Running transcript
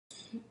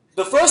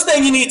The first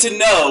thing you need to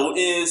know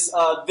is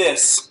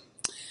this.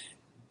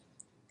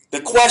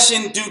 The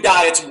question, do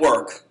diets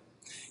work?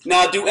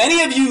 Now, do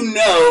any of you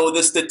know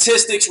the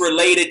statistics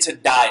related to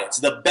diets?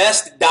 The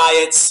best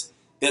diets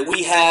that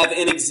we have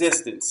in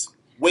existence?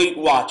 Weight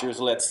Watchers,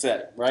 let's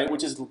say, right?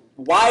 Which is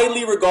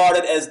widely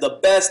regarded as the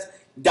best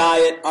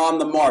diet on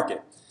the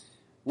market.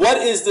 What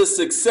is the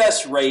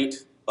success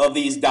rate of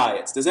these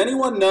diets? Does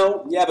anyone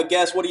know? You have a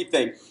guess? What do you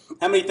think?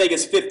 How many think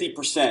it's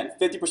 50%?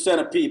 50%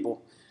 of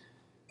people.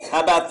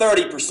 How about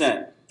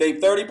 30%? Think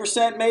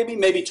 30% maybe?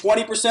 Maybe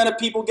 20% of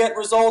people get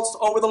results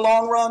over the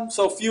long run?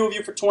 So few of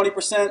you for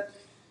 20%.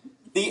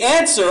 The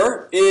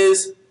answer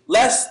is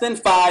less than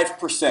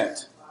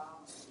 5%.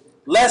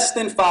 Less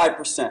than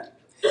 5%.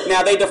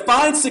 Now, they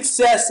define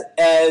success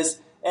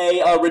as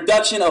a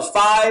reduction of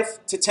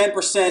 5 to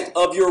 10%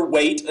 of your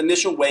weight,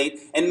 initial weight,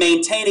 and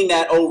maintaining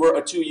that over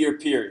a 2-year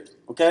period.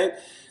 Okay?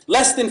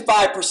 Less than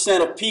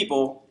 5% of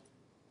people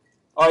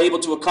are able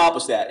to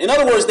accomplish that. In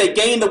other words, they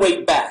gain the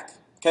weight back.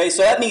 Okay?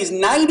 So that means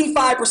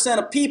 95%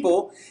 of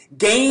people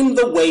gain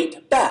the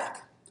weight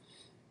back.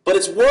 But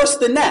it's worse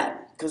than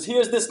that, because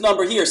here's this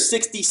number here,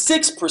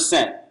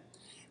 66%.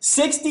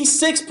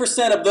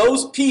 66% of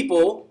those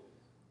people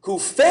who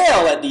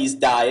fail at these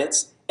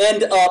diets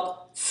end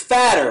up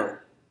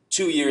fatter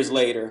 2 years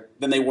later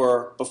than they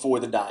were before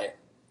the diet.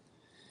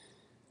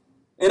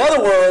 In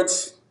other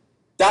words,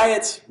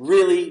 diets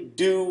really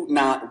do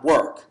not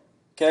work.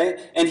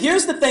 Okay? And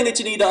here's the thing that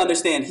you need to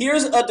understand.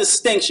 Here's a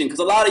distinction, because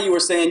a lot of you are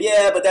saying,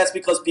 yeah, but that's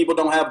because people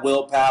don't have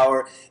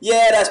willpower.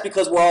 Yeah, that's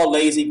because we're all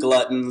lazy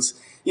gluttons.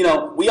 You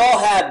know, we all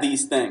have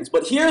these things.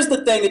 But here's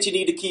the thing that you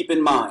need to keep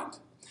in mind.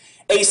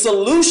 A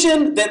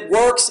solution that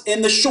works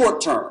in the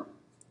short term,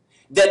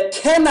 that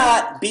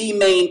cannot be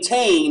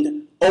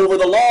maintained over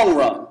the long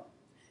run,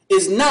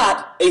 is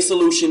not a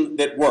solution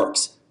that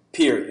works,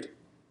 period.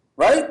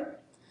 Right?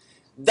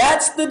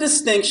 That's the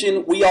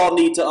distinction we all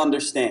need to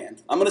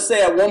understand. I'm going to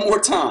say it one more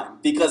time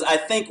because I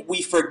think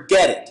we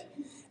forget it.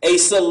 A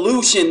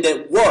solution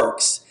that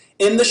works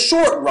in the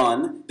short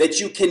run, that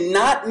you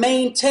cannot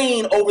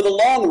maintain over the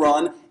long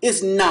run,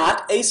 is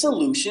not a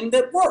solution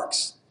that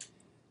works.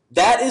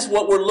 That is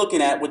what we're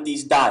looking at with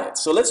these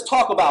diets. So let's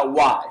talk about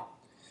why.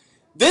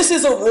 This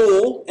is a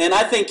rule, and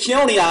I think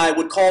Keone and I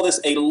would call this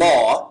a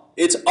law.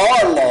 It's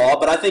our law,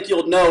 but I think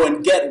you'll know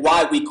and get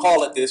why we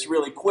call it this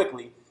really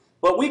quickly.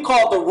 But we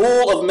call it the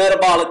rule of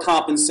metabolic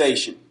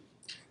compensation.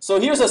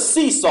 So here's a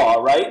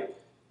seesaw, right?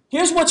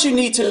 Here's what you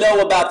need to know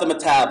about the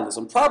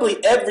metabolism.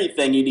 Probably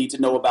everything you need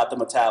to know about the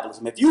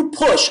metabolism. If you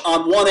push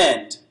on one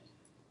end,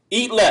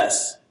 eat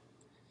less,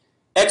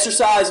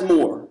 exercise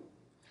more,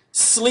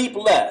 sleep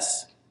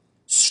less,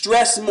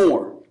 stress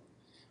more,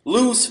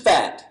 lose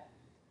fat,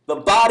 the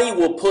body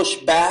will push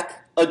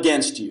back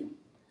against you.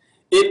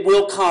 It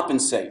will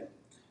compensate.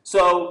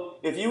 So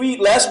if you eat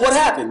less, what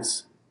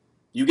happens?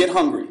 You get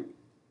hungry.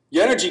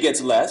 Your energy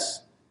gets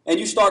less, and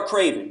you start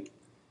craving.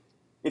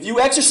 If you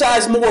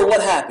exercise more,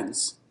 what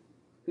happens?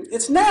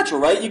 It's natural,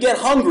 right? You get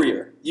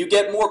hungrier. You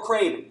get more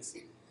cravings.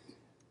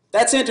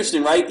 That's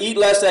interesting, right? Eat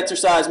less,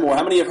 exercise more.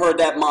 How many have heard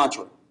that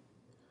mantra?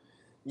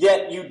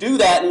 Yet you do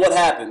that, and what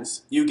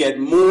happens? You get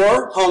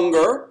more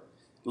hunger,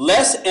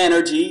 less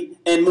energy,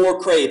 and more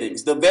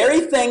cravings. The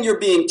very thing you're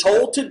being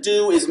told to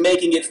do is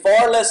making it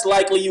far less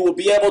likely you will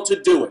be able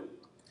to do it.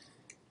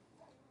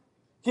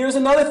 Here's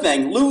another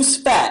thing. Lose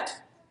fat.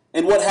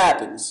 And what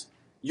happens?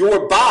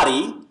 Your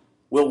body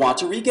will want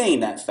to regain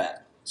that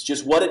fat. It's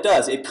just what it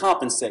does. It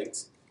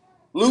compensates.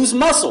 Lose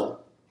muscle.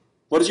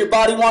 What does your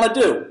body want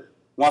to do? It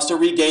wants to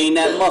regain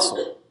that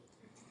muscle.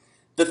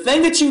 The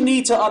thing that you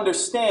need to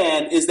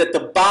understand is that the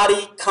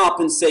body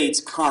compensates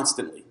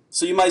constantly.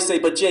 So you might say,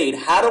 but Jade,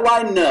 how do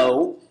I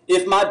know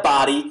if my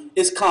body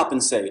is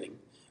compensating?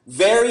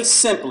 Very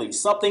simply,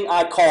 something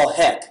I call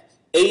HEC.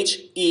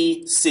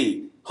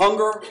 H-E-C.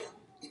 Hunger,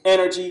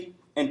 energy,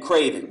 and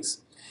cravings.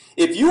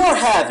 If you are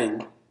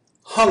having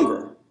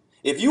hunger,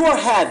 if you are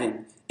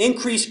having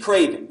increased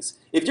cravings,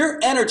 if your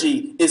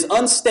energy is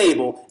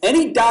unstable,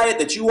 any diet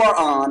that you are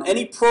on,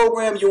 any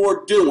program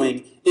you're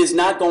doing is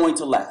not going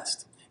to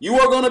last. You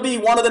are going to be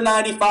one of the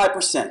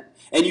 95%,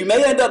 and you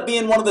may end up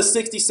being one of the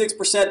 66%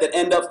 that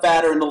end up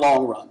fatter in the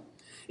long run.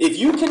 If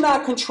you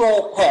cannot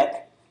control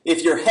HEC,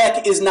 if your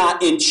HEC is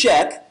not in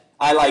check,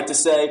 I like to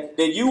say,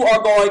 then you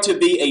are going to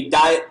be a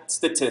diet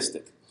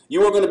statistic.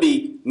 You are going to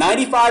be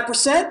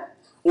 95%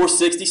 or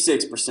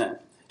 66%.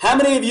 How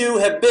many of you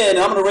have been, and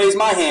I'm going to raise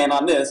my hand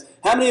on this,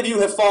 how many of you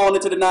have fallen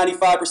into the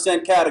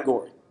 95%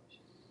 category?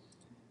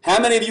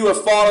 How many of you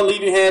have fallen,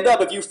 leave your hand up,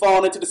 if you've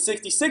fallen into the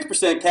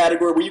 66%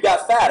 category where you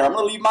got fatter? I'm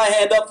going to leave my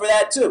hand up for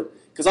that too,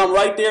 because I'm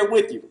right there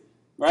with you,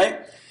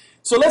 right?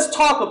 So let's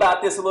talk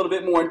about this a little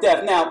bit more in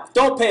depth. Now,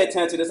 don't pay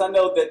attention to this. I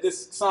know that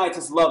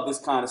scientists love this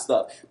kind of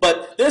stuff.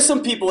 But there's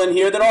some people in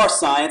here that are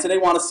science, and they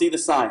want to see the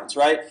science,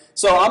 right?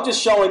 So I'm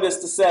just showing this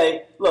to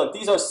say, look,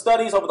 these are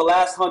studies over the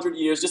last 100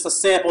 years, just a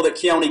sample that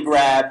Keone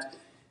grabbed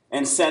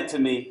and sent to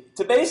me,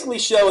 to basically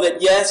show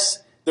that,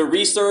 yes, the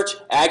research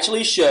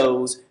actually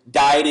shows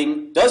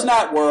dieting does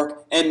not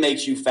work and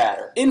makes you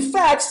fatter. In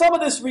fact, some of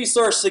this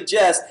research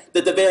suggests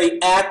that the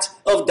very act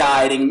of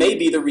dieting may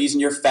be the reason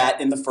you're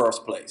fat in the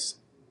first place.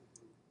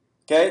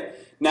 Okay?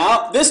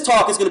 Now, this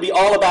talk is going to be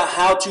all about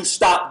how to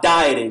stop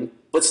dieting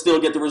but still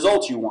get the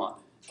results you want.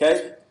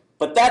 Okay?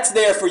 But that's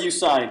there for you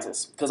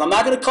scientists, because I'm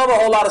not going to cover a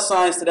whole lot of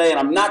science today, and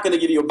I'm not going to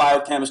give you a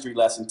biochemistry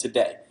lesson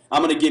today.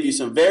 I'm going to give you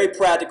some very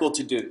practical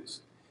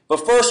to-dos.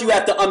 But first, you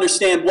have to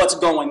understand what's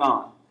going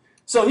on.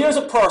 So here's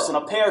a person,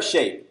 a pear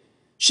shape.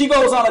 She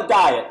goes on a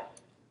diet.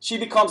 She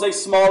becomes a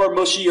smaller,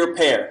 mushier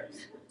pear.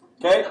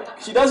 Okay?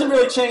 She doesn't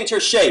really change her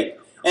shape.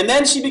 And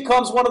then she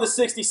becomes one of the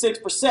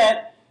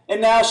 66%, and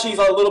now she's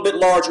a little bit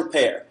larger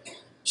pear.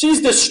 She's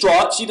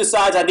distraught. She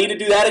decides, I need to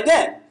do that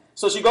again.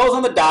 So she goes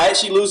on the diet.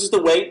 She loses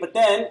the weight, but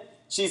then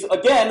she's,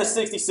 again, the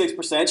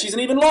 66%. She's an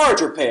even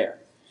larger pear.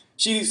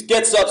 She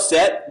gets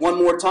upset one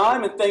more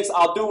time and thinks,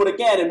 I'll do it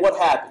again, and what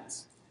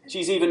happens?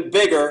 She's even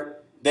bigger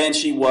than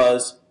she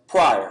was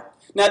prior.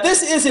 Now,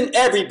 this isn't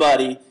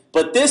everybody,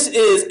 but this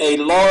is a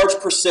large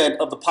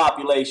percent of the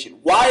population.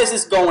 Why is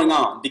this going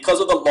on? Because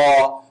of the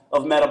law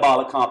of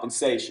metabolic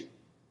compensation.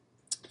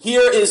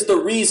 Here is the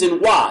reason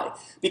why.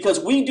 Because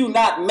we do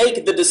not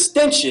make the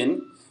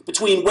distinction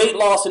between weight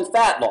loss and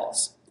fat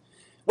loss.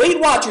 Weight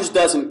Watchers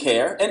doesn't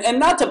care, and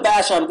not to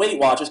bash on Weight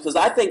Watchers, because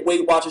I think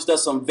Weight Watchers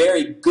does some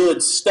very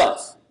good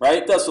stuff,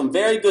 right? It does some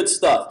very good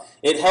stuff.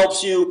 It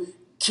helps you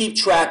keep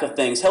track of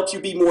things, helps you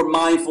be more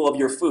mindful of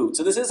your food.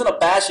 So this isn't a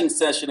bashing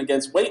session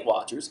against Weight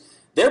Watchers.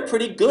 They're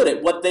pretty good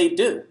at what they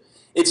do.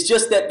 It's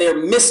just that they're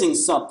missing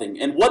something,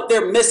 and what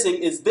they're missing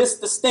is this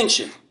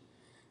distinction.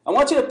 I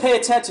want you to pay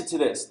attention to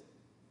this.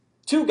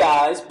 Two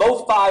guys,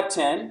 both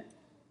 5'10",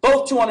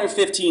 both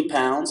 215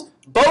 pounds,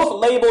 both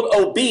labeled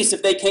obese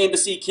if they came to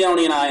see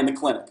Keone and I in the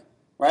clinic,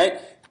 right?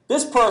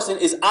 This person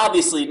is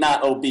obviously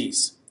not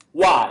obese.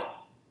 Why?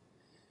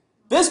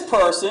 This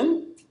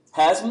person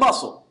has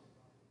muscle.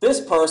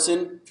 This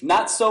person,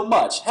 not so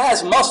much.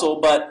 Has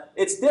muscle, but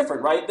it's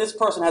different, right? This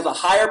person has a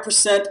higher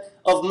percent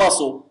of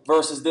muscle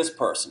versus this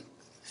person.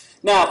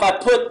 Now, if I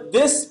put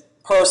this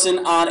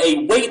person on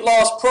a weight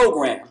loss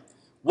program,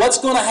 what's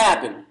going to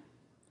happen?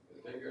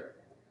 Bigger.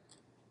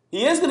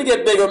 He is going to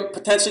get bigger,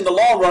 potentially in the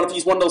long run, if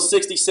he's one of those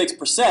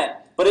 66%.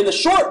 But in the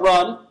short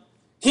run,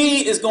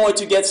 he is going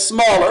to get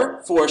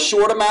smaller for a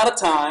short amount of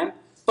time,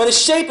 but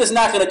his shape is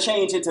not going to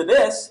change into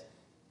this.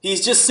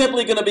 He's just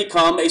simply going to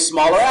become a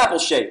smaller apple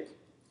shape.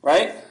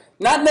 Right?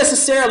 Not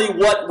necessarily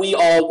what we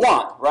all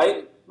want,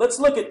 right? Let's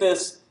look at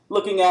this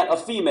looking at a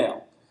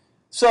female.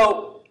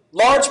 So,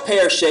 large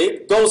pear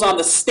shape, goes on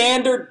the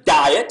standard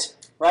diet,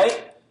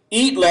 right?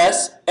 Eat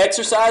less,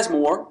 exercise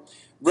more.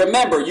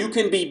 Remember, you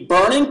can be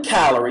burning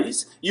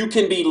calories, you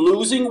can be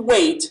losing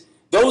weight.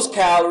 Those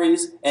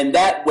calories and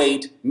that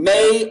weight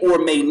may or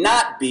may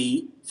not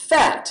be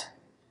fat.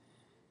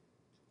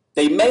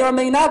 They may or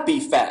may not be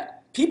fat.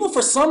 People,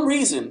 for some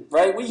reason,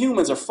 right, we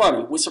humans are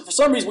funny. For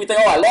some reason, we think,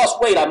 oh, I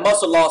lost weight, I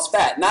must have lost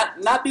fat.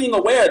 Not being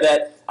aware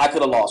that I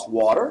could have lost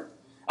water,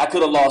 I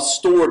could have lost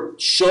stored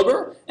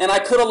sugar, and I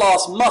could have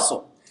lost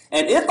muscle.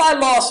 And if I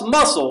lost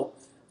muscle,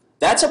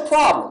 that's a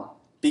problem,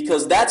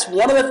 because that's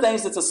one of the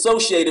things that's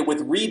associated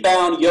with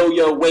rebound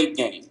yo-yo weight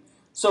gain.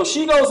 So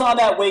she goes on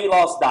that weight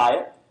loss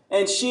diet,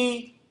 and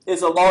she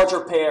is a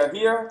larger pear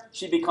here.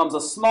 She becomes a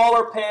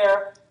smaller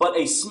pear, but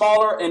a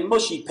smaller and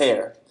mushy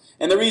pear.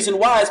 And the reason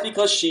why is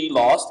because she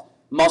lost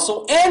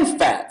muscle and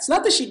fat. It's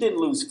not that she didn't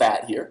lose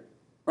fat here,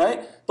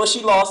 right? But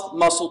she lost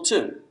muscle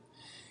too.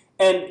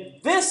 And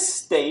this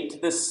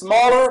state, this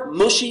smaller,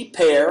 mushy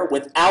pear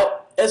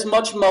without as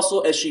much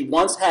muscle as she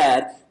once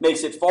had,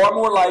 makes it far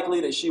more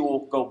likely that she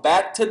will go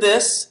back to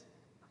this,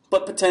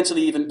 but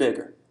potentially even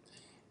bigger.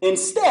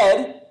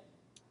 Instead,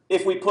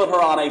 if we put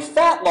her on a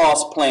fat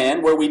loss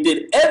plan where we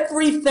did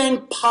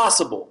everything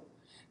possible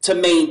to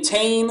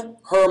maintain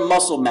her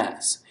muscle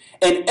mass,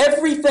 and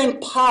everything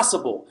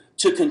possible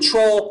to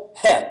control,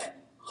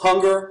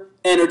 hunger,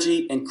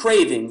 energy, and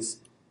cravings,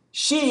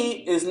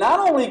 she is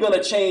not only going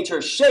to change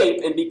her shape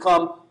and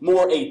become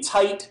more a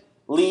tight,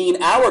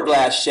 lean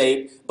hourglass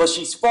shape, but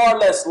she's far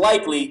less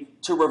likely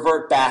to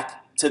revert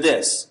back to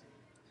this.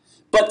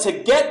 But to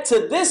get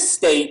to this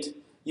state,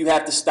 you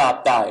have to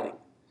stop dieting.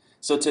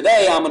 So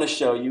today I'm going to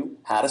show you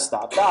how to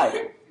stop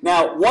dieting.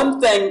 Now, one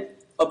thing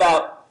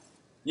about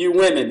you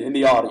women in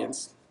the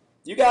audience,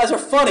 you guys are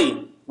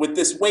funny with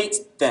this weight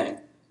thing.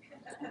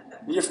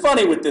 You're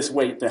funny with this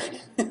weight thing.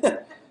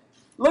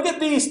 Look at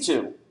these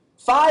two.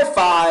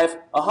 5'5",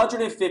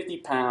 150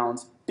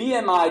 pounds,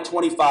 BMI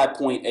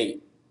 25.8.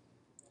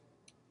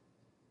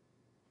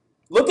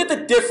 Look at the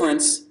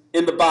difference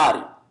in the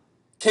body.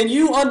 Can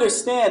you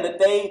understand that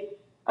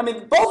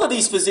both of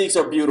these physiques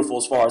are beautiful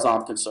as far as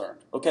I'm concerned,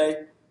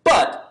 okay?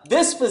 But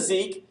this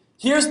physique,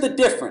 here's the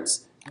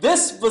difference.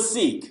 This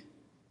physique,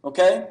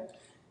 okay,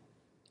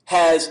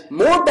 has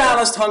more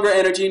balanced hunger,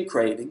 energy, and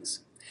cravings,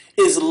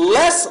 is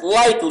less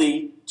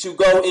likely to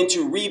go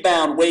into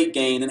rebound weight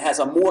gain, and has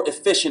a more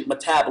efficient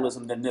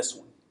metabolism than this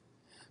one.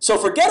 So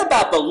forget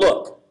about the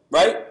look,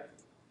 right?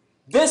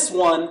 This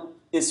one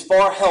is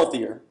far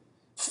healthier,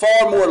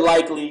 far more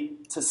likely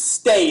to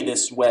stay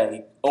this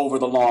way over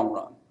the long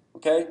run.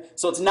 Okay?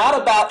 So it's not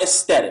about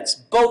aesthetics.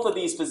 Both of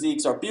these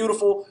physiques are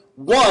beautiful.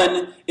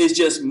 One is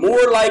just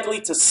more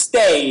likely to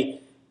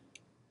stay,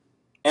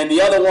 and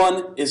the other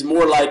one is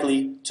more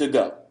likely to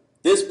go.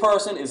 This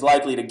person is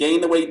likely to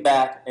gain the weight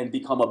back and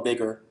become a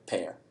bigger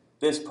pair.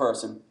 This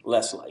person,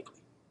 less likely.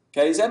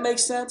 Okay, does that make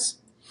sense?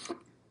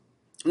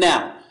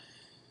 Now,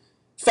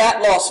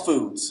 fat loss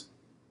foods.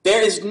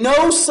 There is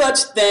no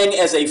such thing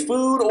as a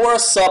food or a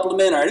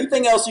supplement or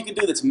anything else you can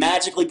do that's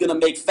magically going to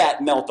make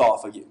fat melt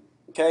off of you.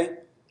 Okay?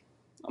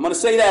 I'm going to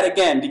say that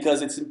again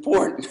because it's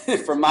important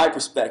from my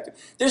perspective.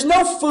 There's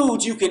no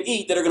foods you can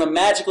eat that are going to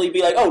magically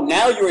be like, oh,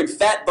 now you're in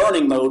fat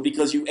burning mode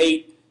because you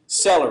ate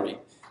celery.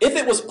 If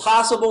it was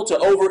possible to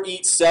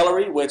overeat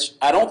celery, which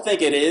I don't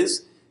think it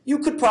is, you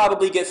could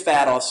probably get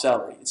fat off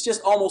celery. It's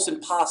just almost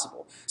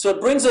impossible. So it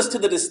brings us to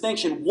the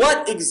distinction,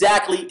 what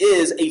exactly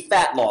is a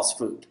fat loss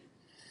food?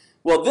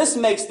 Well, this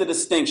makes the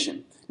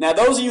distinction. Now,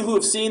 those of you who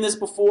have seen this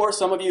before,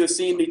 some of you have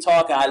seen me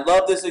talk, and I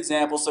love this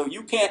example, so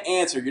you can't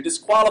answer. You're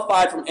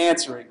disqualified from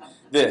answering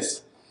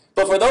this.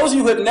 But for those of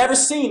you who have never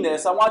seen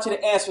this, I want you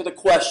to answer the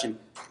question.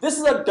 This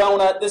is a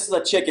donut, this is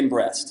a chicken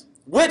breast.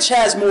 Which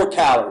has more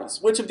calories?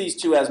 Which of these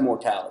two has more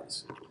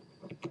calories?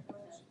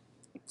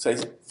 Say,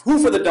 who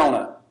for the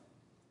donut?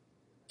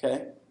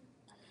 Okay.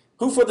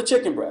 Who for the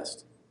chicken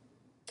breast?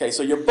 Okay,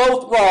 so you're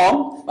both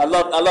wrong. I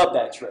love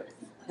that trick.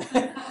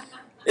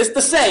 It's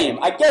the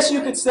same. I guess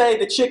you could say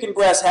the chicken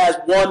breast has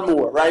one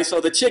more, right? So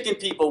the chicken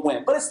people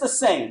win. But it's the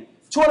same.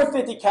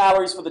 250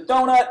 calories for the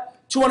donut,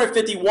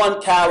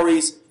 251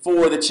 calories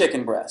for the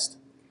chicken breast.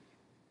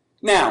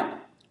 Now,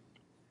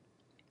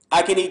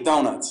 I can eat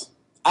donuts.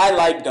 I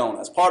like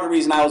donuts. Part of the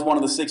reason I was one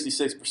of the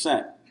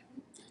 66%.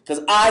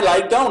 Because I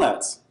like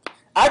donuts.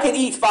 I can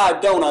eat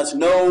 5 donuts,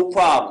 no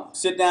problem.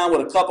 Sit down with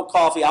a cup of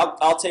coffee,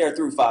 I'll tear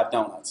through 5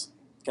 donuts.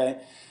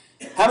 Okay?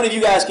 How many of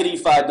you guys can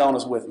eat 5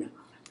 donuts with me?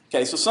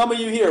 Okay, so some of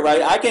you here,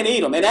 right, I can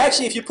eat them. And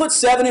actually, if you put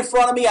 7 in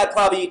front of me, I'd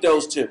probably eat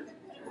those too,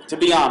 to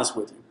be honest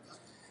with you.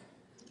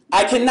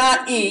 I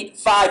cannot eat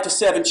 5 to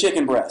 7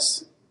 chicken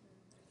breasts.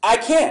 I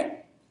can't.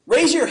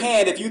 Raise your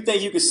hand if you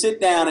think you could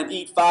sit down and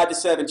eat 5 to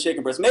 7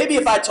 chicken breasts. Maybe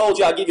if I told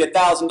you I'll give you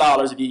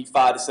 $1,000 if you eat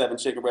 5 to 7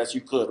 chicken breasts, you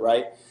could,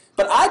 right?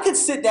 But I could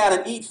sit down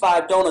and eat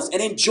 5 donuts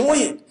and enjoy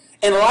it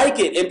and like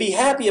it and be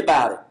happy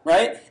about it,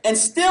 right? And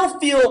still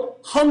feel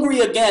hungry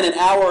again an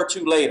hour or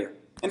two later.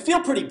 And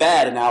feel pretty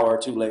bad an hour or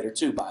two later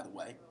too, by the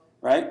way,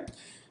 right?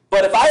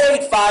 But if I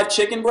ate 5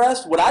 chicken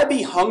breasts, would I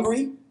be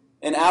hungry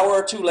an hour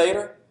or two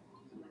later?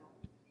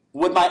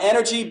 Would my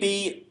energy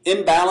be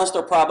imbalanced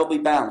or probably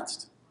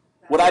balanced?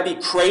 Would I be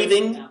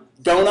craving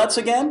donuts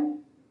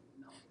again?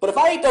 But if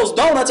I ate those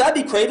donuts, I'd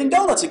be craving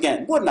donuts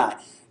again, wouldn't I?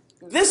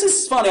 This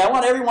is funny. I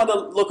want everyone to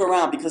look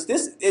around because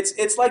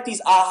it's like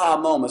these aha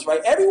moments,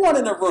 right? Everyone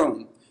in the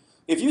room,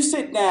 if you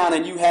sit down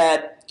and you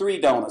had 3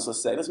 donuts,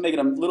 let's say, let's make it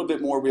a little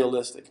bit more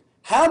realistic.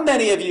 How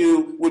many of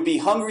you would be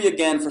hungry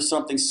again for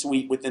something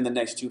sweet within the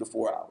next 2 to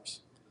 4 hours?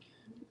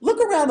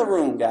 Look around the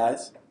room,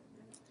 guys.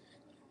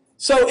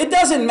 So it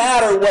doesn't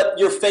matter what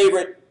your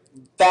favorite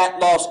fat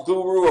loss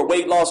guru or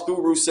weight loss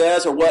guru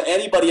says or what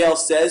anybody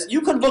else says. You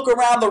can look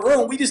around the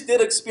room. We just did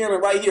an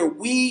experiment right here.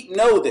 We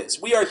know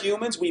this. We are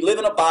humans. We live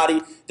in a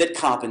body that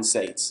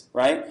compensates,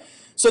 right?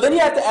 So then you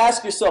have to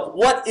ask yourself,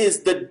 what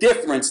is the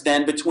difference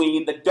then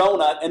between the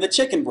donut and the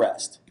chicken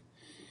breast?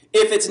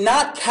 If it's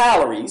not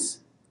calories,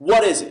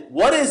 what is it?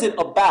 What is it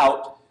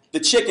about the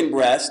chicken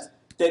breast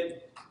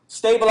that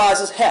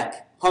stabilizes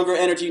heck, hunger,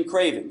 energy, and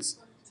cravings?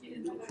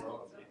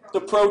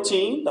 The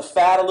protein, the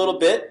fat a little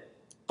bit,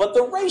 but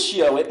the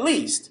ratio at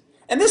least.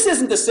 And this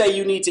isn't to say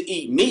you need to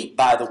eat meat,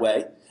 by the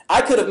way.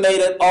 I could have made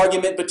an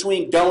argument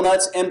between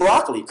donuts and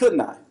broccoli, couldn't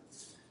I?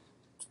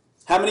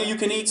 How many of you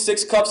can eat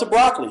 6 cups of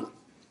broccoli?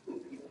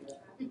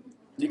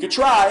 You could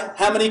try.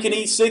 How many can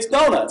eat 6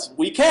 donuts?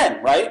 We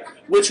can, right?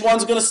 Which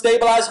one's going to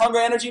stabilize hunger,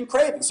 energy, and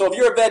craving? So if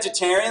you're a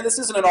vegetarian, this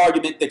isn't an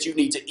argument that you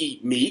need to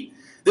eat meat.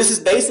 This is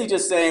basically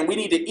just saying we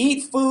need to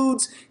eat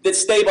foods that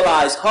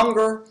stabilize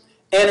hunger,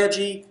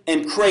 energy,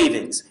 and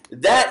cravings.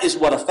 That is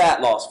what a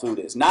fat loss food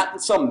is,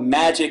 not some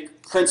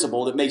magic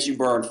principle that makes you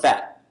burn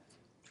fat.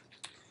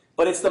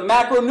 But it's the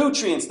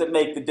macronutrients that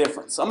make the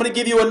difference. I'm going to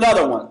give you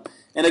another one.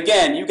 And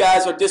again, you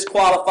guys are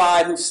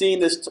disqualified who've seen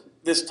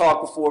this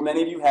talk before.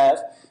 Many of you have.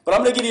 But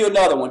I'm going to give you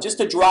another one just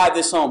to drive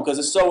this home because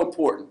it's so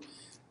important.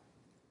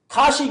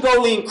 Kashi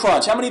Goleen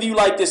Crunch. How many of you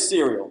like this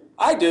cereal?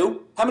 I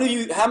do. How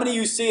many of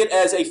you see it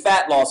as a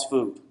fat loss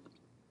food?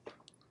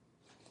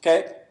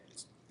 Okay?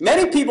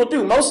 Many people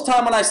do. Most of the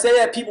time when I say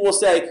that, people will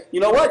say,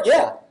 you know what?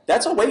 Yeah,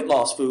 that's a weight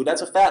loss food.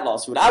 That's a fat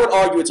loss food. I would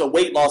argue it's a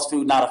weight loss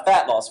food, not a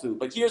fat loss food.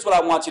 But here's what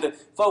I want you to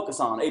focus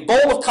on. A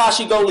bowl of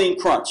Kashi Goleen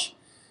Crunch.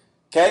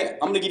 Okay?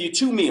 I'm going to give you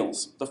 2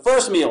 meals. The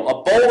first meal,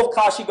 a bowl of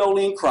Kashi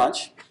Goleen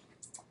Crunch,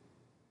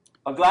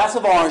 a glass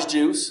of orange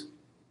juice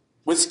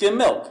with skim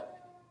milk.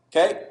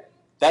 Okay?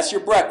 That's your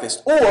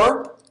breakfast.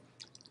 Or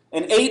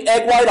an 8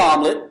 egg white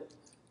omelet,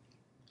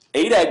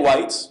 8 egg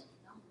whites,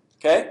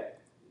 okay?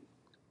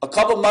 A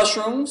cup of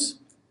mushrooms,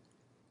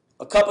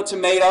 a cup of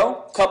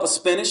tomato, a cup of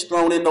spinach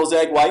thrown in those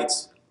egg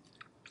whites,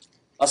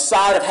 a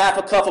side of half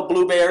a cup of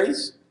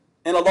blueberries,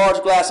 and a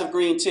large glass of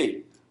green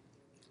tea.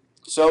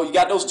 So you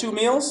got those 2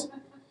 meals,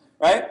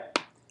 right?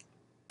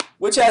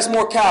 Which has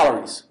more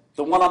calories?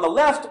 The one on the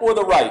left or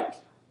the right?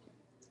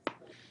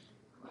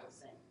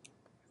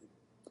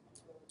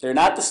 They're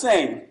not the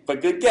same,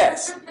 but good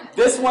guess.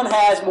 This one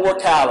has more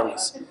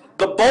calories.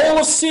 The bowl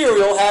of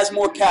cereal has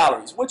more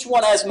calories. Which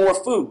one has more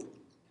food?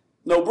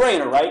 No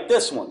brainer, right?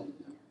 This one.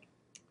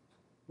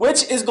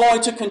 Which is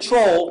going to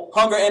control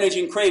hunger,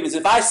 energy, and cravings?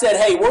 If I said,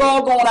 hey, we're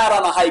all going out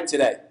on a hike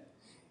today,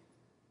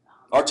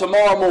 or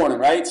tomorrow morning,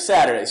 right?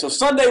 Saturday. So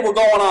Sunday we're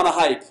going on a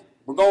hike.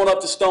 We're going up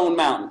to Stone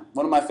Mountain,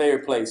 one of my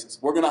favorite places.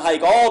 We're going to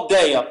hike all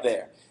day up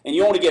there, and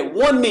you only get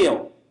 1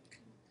 meal.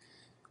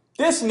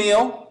 This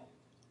meal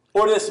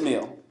or this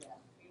meal?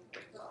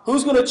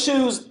 Who's going to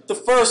choose the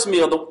first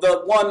meal,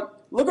 the one?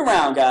 Look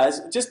around, guys.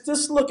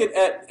 Just look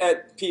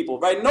at people,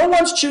 right? No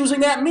one's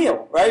choosing that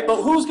meal, right?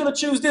 But who's going to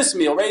choose this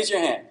meal? Raise your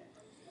hand.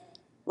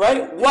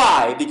 Right?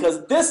 Why?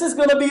 Because this is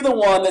going to be the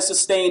one that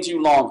sustains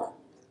you longer.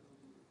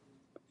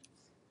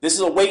 This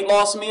is a weight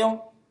loss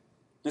meal.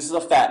 This is a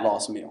fat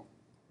loss meal.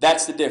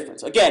 That's the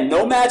difference. Again,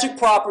 no magic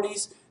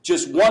properties.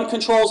 Just one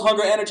controls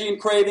hunger, energy, and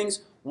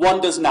cravings.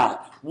 One does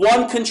not.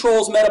 One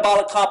controls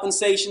metabolic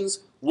compensations.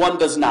 One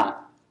does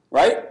not.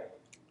 Right?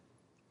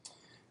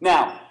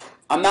 Now,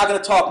 I'm not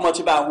going to talk much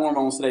about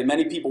hormones today.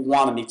 Many people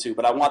wanted me to,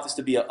 but I want this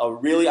to be I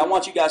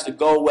want you guys to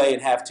go away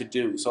and have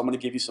to-dos. So I'm going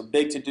to give you some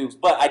big to-dos.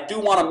 But I do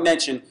want to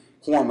mention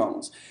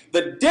hormones.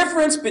 The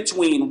difference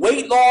between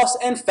weight loss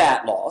and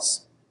fat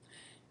loss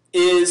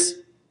is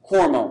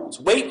hormones.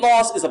 Weight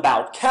loss is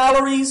about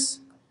calories.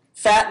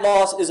 Fat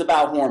loss is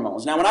about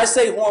hormones. Now, when I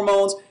say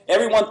hormones,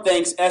 everyone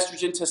thinks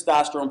estrogen,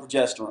 testosterone,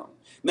 progesterone.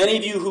 Many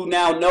of you who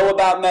now know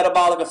about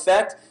metabolic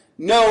effect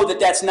know that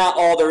that's not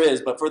all there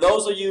is. But for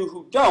those of you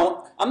who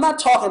don't, I'm not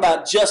talking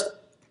about just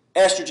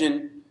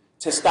estrogen,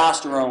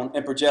 testosterone,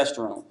 and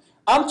progesterone.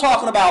 I'm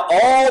talking about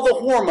all the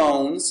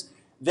hormones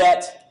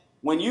that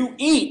when you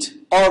eat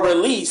are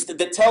released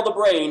that tell the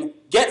brain,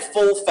 get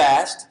full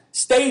fast,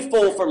 stay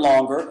full for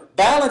longer,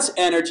 balance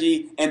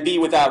energy, and be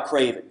without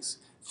cravings.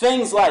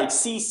 Things like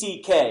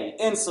CCK,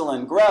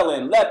 insulin,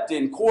 ghrelin,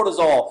 leptin,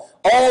 cortisol,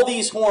 all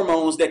these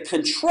hormones that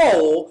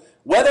control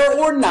whether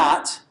or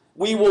not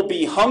we will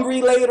be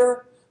hungry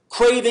later,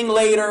 craving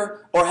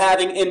later, or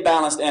having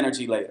imbalanced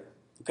energy later.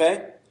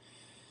 Okay?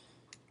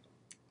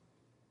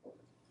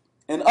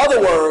 In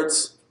other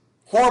words,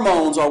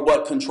 hormones are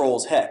what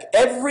controls heck.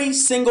 Every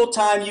single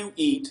time you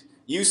eat,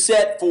 you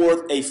set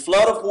forth a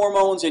flood of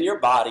hormones in your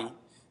body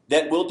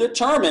that will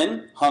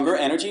determine hunger,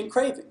 energy, and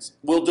cravings.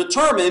 Will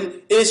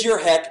determine, is your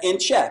heck in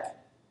check?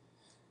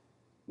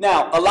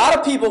 Now, a lot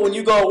of people, when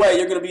you go away,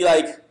 you're going to be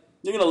like,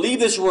 you're going to leave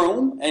this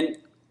room, and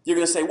you're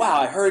going to say,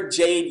 wow, I heard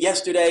Jade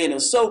yesterday, and it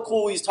was so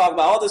cool. He's talking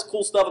about all this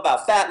cool stuff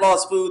about fat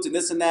loss foods and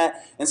this and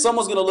that. And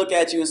someone's going to look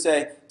at you and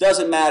say,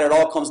 doesn't matter. It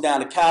all comes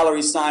down to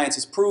calories. Science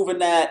has proven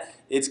that.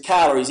 It's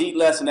calories. Eat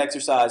less and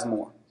exercise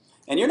more.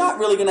 And you're not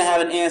really going to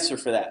have an answer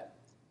for that.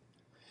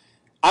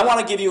 I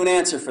want to give you an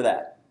answer for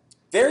that.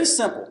 Very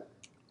simple.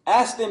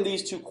 Ask them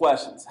these 2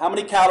 questions. How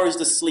many calories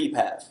does sleep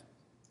have?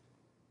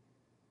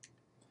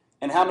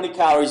 And how many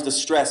calories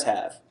does stress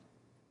have?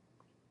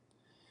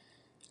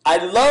 I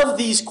love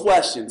these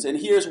questions, and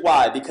here's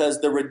why.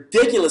 Because the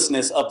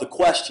ridiculousness of the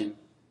question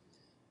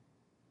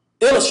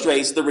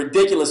illustrates the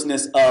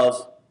ridiculousness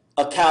of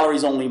a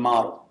calories-only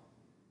model.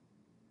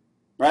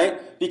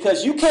 Right?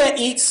 Because you can't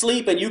eat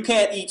sleep and you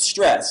can't eat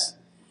stress.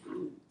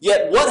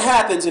 Yet what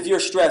happens if you're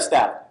stressed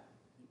out?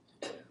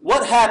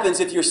 What happens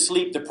if you're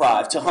sleep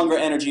deprived to hunger,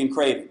 energy, and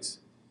cravings?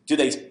 Do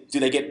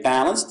they get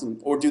balanced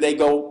or do they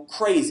go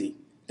crazy?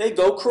 They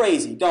go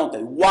crazy, don't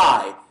they?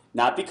 Why?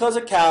 Not because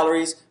of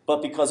calories,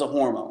 but because of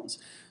hormones.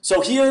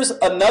 So here's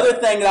another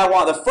thing that I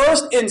want. The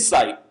first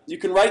insight, you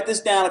can write this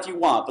down if you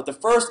want, but the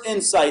first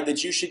insight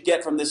that you should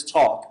get from this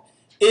talk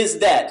is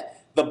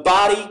that the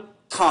body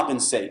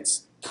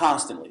compensates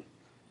constantly.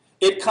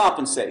 It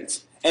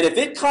compensates. And if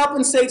it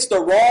compensates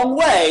the wrong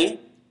way,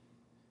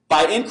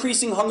 by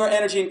increasing hunger,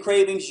 energy, and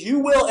cravings, you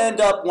will end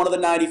up one of the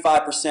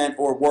 95%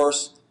 or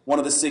worse, one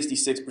of the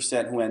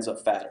 66% who ends up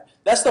fatter.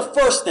 That's the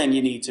first thing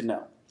you need to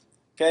know.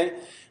 Okay?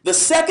 The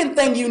second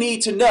thing you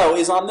need to know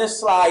is on this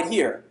slide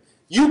here.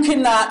 You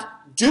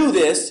cannot do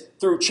this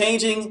through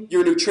changing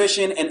your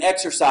nutrition and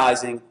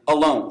exercising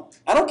alone.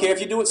 I don't care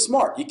if you do it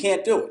smart. You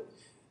can't do it.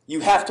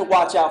 You have to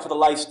watch out for the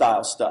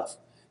lifestyle stuff.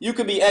 You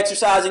could be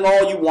exercising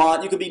all you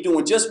want. You could be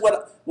doing just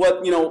what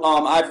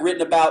I've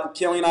written about,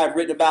 Kelly and I have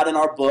written about in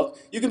our book.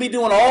 You can be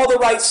doing all the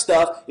right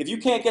stuff. If you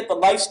can't get the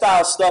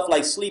lifestyle stuff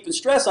like sleep and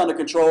stress under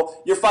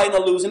control, you're fighting a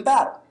losing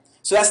battle.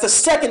 So that's the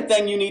second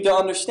thing you need to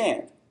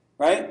understand,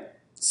 right?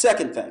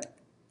 Second thing.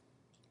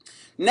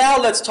 Now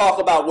let's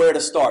talk about where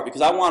to start,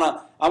 because I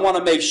want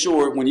to make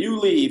sure when you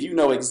leave you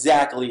know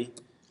exactly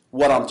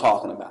what I'm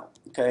talking about.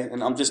 Okay?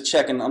 And I'm just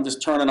checking. I'm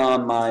just turning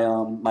on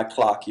my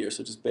clock here,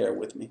 so just bear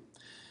with me.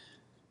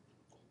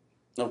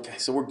 Okay,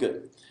 so we're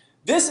good.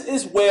 This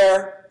is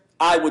where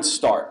I would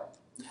start.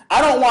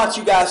 I don't want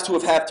you guys to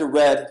have to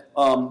read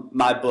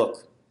my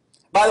book.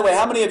 By the way,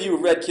 how many of you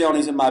have read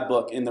Keone's in my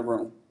book in the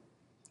room?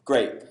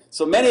 Great.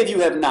 So many of you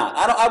have not.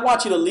 I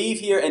want you to leave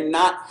here and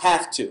not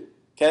have to,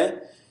 okay?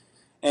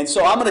 And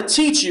so I'm going to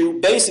teach you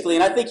basically,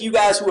 and I think you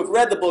guys who have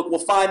read the book will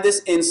find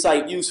this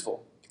insight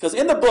useful. Because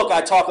in the book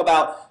I talk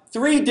about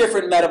 3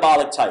 different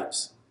metabolic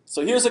types.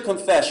 So here's a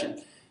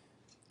confession.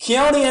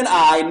 Keone and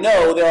I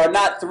know there are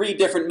not 3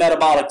 different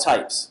metabolic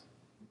types.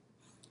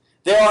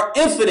 There are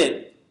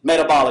infinite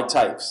metabolic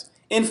types.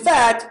 In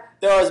fact,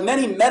 there are as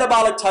many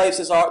metabolic types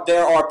as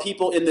there are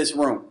people in this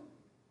room.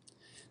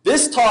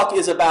 This talk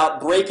is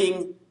about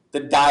breaking the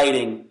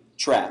dieting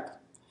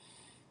trap.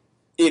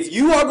 If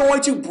you are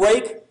going to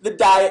break the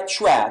diet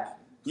trap,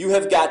 you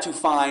have got to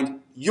find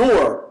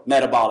your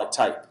metabolic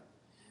type.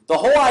 The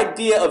whole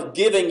idea of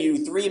giving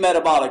you 3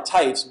 metabolic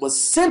types was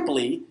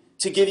simply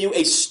to give you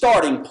a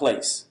starting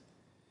place.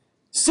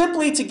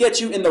 Simply to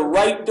get you in the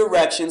right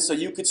direction so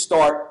you could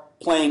start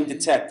playing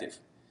detective.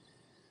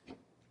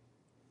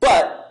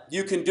 But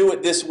you can do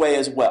it this way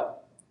as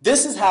well.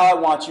 This is how I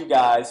want you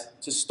guys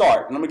to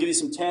start. And I'm going to give you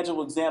some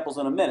tangible examples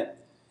in a minute.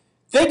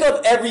 Think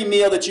of every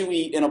meal that you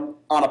eat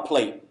on a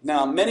plate.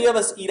 Now, many of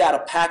us eat out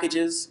of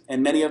packages,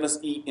 and many of us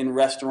eat in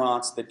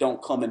restaurants that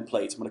don't come in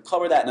plates. I'm going to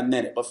cover that in a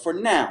minute. But for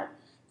now,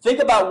 think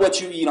about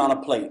what you eat on a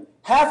plate.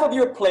 Half of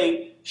your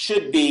plate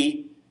should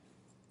be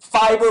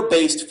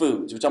fiber-based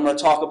foods, which I'm going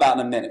to talk about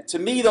in a minute. To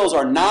me, those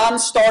are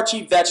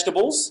non-starchy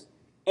vegetables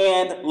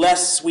and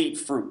less sweet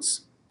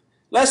fruits.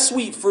 Less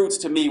sweet fruits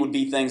to me would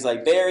be things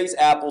like berries,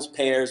 apples,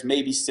 pears,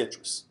 maybe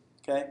citrus.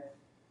 Okay?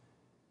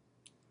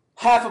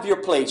 Half of your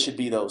plate should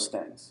be those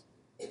things.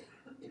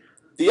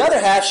 The other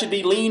half should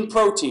be lean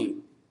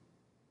protein.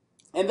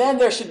 And then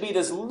there should be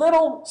this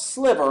little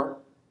sliver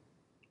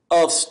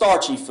of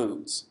starchy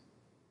foods,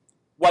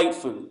 white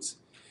foods.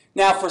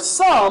 Now for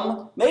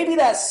some, maybe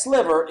that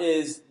sliver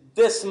is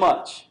this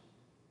much,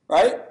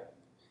 right?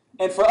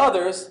 And for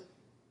others,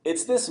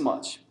 it's this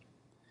much.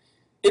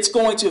 It's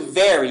going to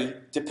vary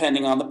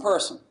depending on the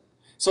person.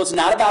 So it's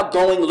not about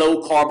going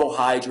low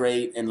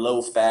carbohydrate and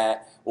low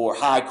fat or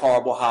high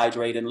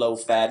carbohydrate and low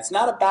fat. It's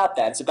not about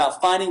that. It's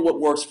about finding what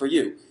works for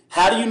you.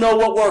 How do you know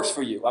what works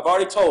for you? I've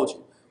already told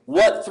you.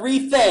 What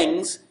 3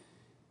 things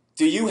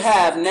do you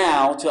have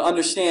now to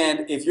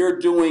understand if you're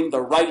doing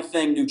the right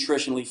thing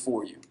nutritionally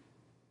for you?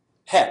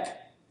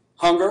 Heck,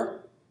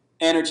 hunger,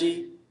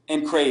 energy,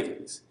 and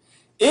cravings.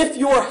 If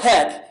your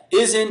heck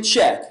is in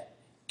check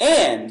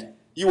and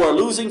you are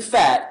losing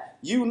fat,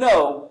 you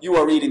know you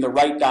are eating the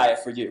right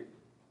diet for you.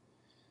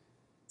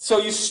 So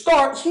you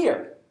start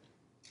here.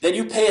 Then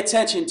you pay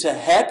attention to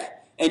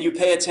heck and you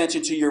pay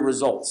attention to your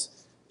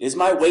results. Is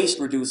my waist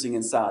reducing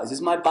in size?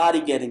 Is my body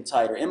getting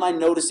tighter? Am I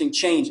noticing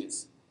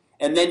changes?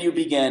 And then you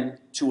begin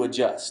to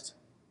adjust.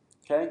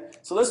 Okay?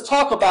 So let's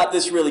talk about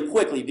this really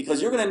quickly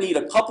because you're going to need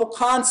a couple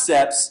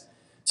concepts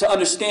to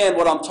understand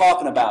what I'm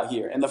talking about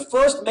here. And the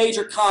first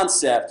major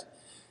concept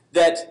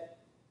that,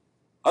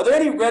 are there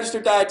any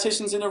registered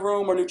dietitians in the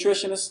room or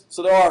nutritionists?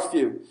 So there are a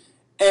few.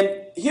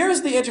 And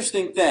here's the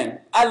interesting thing.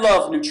 I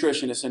love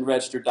nutritionists and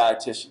registered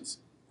dietitians.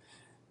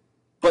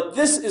 But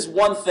this is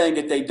one thing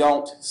that they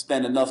don't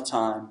spend enough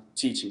time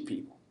teaching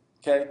people.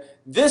 Okay?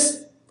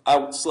 This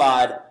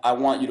slide I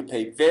want you to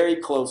pay very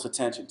close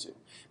attention to.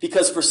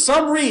 Because for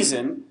some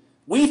reason,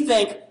 we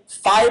think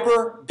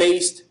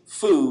fiber-based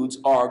foods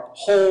are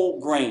whole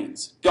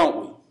grains, don't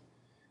we?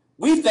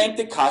 We think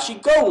that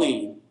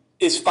kashigoline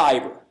is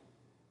fiber.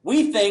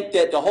 We think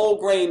that the whole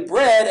grain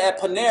bread at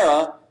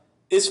Panera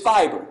is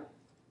fiber,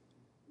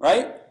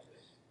 right?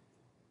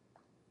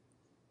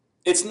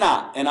 It's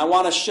not, and I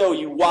want to show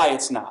you why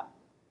it's not.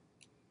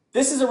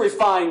 This is a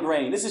refined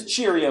grain. This is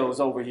Cheerios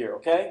over here,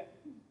 okay?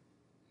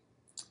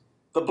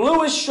 The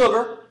blue is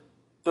sugar,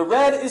 the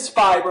red is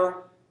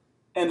fiber,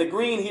 and the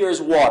green here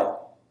is water.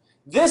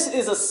 This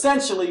is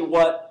essentially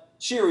what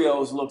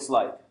Cheerios looks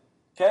like,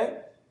 okay?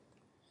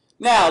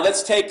 Now,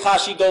 let's take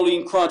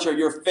kashigoline crunch or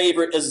your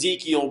favorite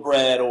Ezekiel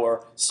bread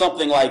or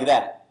something like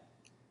that.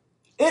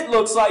 It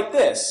looks like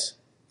this.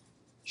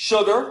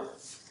 Sugar,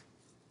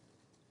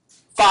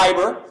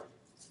 fiber,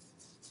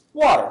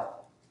 water,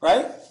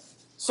 right?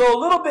 So a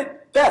little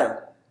bit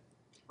better,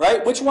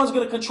 right? Which one's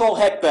going to control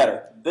heck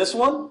better? This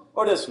one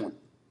or this one?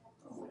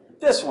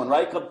 This one,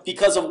 right?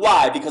 Because of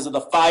why? Because of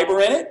the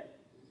fiber in it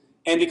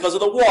and because of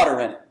the water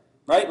in it,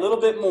 right? A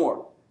little bit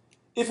more.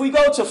 If we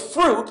go to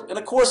fruit, and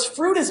of course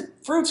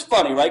fruit's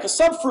funny, right? Because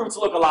some fruits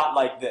look a lot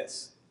like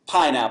this.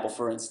 Pineapple,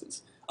 for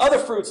instance. Other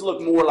fruits look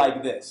more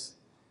like this.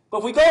 But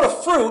if we go to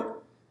fruit,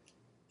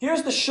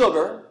 here's the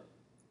sugar,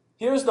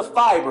 here's the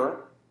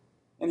fiber,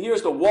 and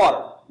here's the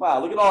water. Wow,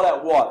 look at all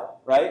that water,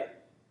 right?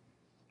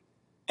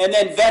 And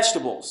then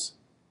vegetables,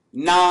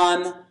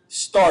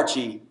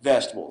 non-starchy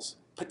vegetables.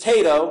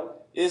 Potato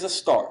is a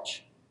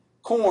starch.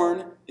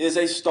 Corn is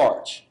a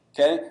starch,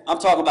 okay? I'm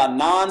talking about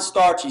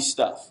non-starchy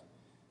stuff.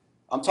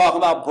 I'm talking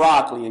about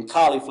broccoli and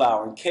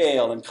cauliflower and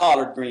kale and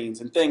collard greens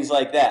and things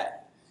like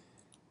that.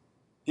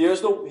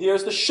 Here's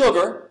the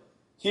sugar,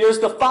 here's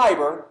the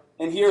fiber,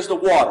 and here's the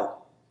water.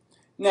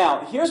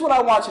 Now, here's what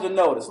I want you to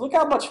notice. Look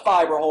how much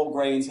fiber whole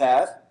grains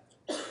have.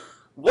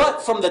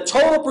 What, from the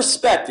total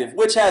perspective,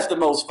 which has the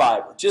most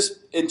fiber?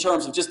 Just in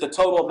terms of just the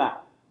total amount.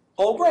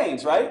 Whole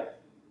grains, right?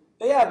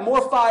 They have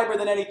more fiber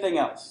than anything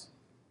else.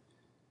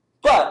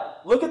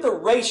 But look at the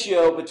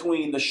ratio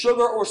between the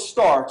sugar or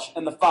starch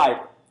and the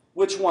fiber.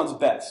 Which one's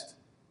best?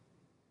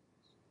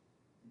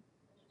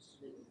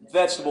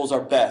 Vegetables are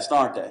best,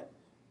 aren't they?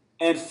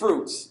 And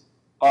fruits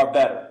are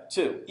better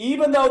too.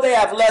 Even though they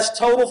have less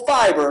total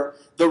fiber,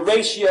 the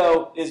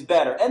ratio is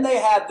better. And they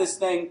have this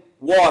thing,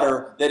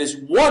 water, that is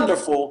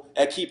wonderful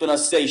at keeping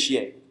us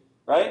satiated,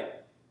 right?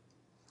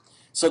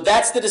 So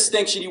that's the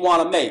distinction you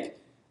want to make.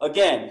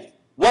 Again,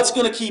 what's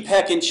going to keep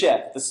heck in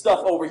check? The stuff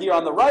over here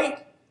on the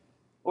right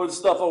or the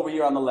stuff over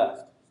here on the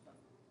left?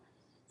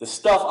 The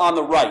stuff on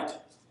the right.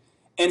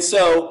 And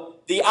so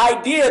the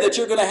idea that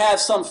you're going to have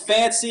some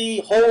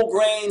fancy whole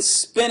grain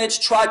spinach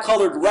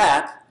tricolored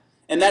wrap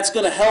and that's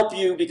going to help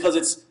you because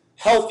it's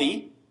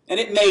healthy, and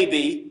it may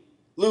be,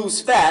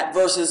 lose fat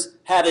versus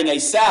having a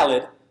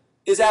salad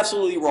is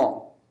absolutely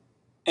wrong.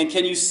 And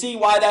can you see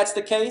why that's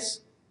the case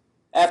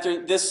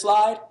after this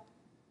slide?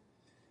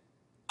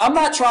 I'm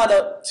not trying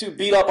to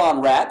beat up on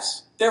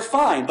wraps. They're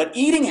fine. But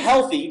eating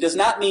healthy does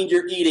not mean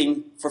you're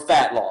eating for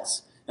fat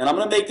loss. And I'm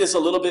going to make this a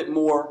little bit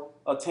more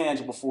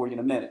tangible for you in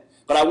a minute.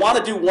 But I want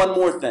to do one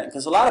more thing,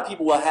 because a lot of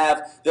people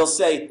they'll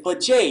say, but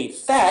Jade,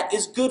 fat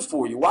is good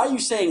for you. Why are you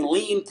saying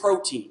lean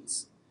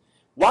proteins?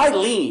 Why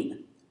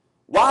lean?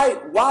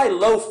 Why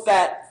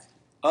low-fat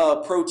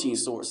protein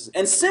sources?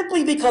 And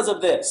simply because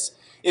of this.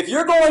 If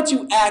you're going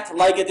to act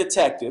like a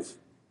detective,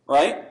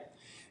 right,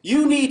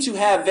 you need to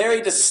have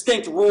very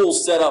distinct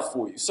rules set up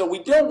for you. So we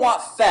don't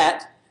want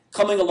fat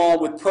coming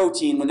along with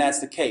protein when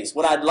that's the case.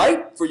 What I'd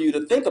like for you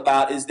to think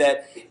about is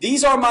that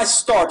these are my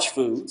starch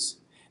foods,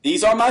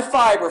 these are my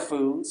fiber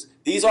foods,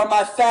 these are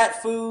my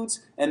fat foods,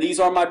 and these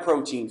are my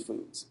protein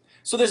foods.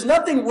 So there's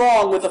nothing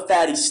wrong with a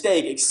fatty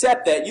steak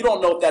except that you don't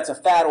know if that's a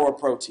fat or a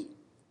protein,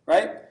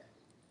 right?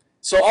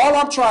 So all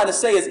I'm trying to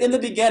say is in the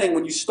beginning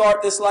when you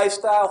start this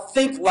lifestyle,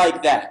 think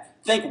like that.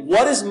 Think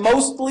what is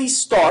mostly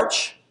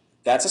starch?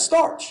 That's a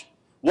starch.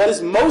 What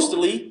is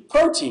mostly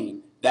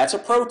protein? That's a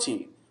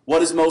protein.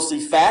 What is mostly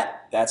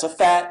fat? That's a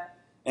fat.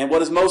 And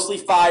what is mostly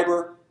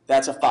fiber?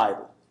 That's a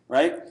fiber,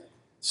 right?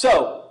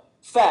 So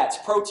fats,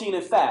 protein,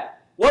 and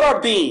fat. What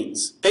are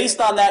beans? Based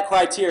on that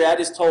criteria I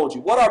just told you,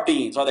 what are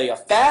beans? Are they a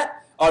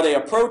fat, are they a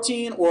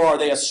protein, or are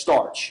they a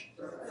starch?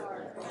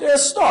 They're a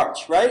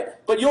starch, right?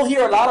 But you'll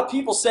hear a lot of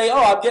people say,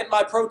 oh, I'm getting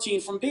my protein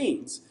from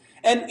beans.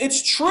 And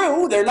it's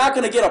true, they're not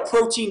going to get a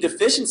protein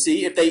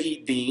deficiency if they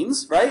eat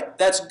beans, right?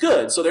 That's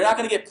good. So they're not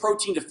going to get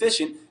protein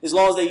deficient as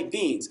long as they eat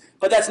beans.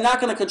 But that's not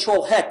going to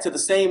control heck to the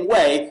same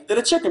way that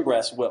a chicken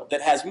breast will,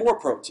 that has more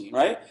protein,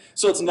 right?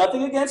 So it's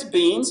nothing against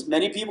beans.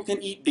 Many people can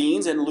eat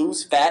beans and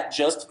lose fat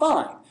just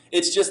fine.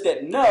 It's just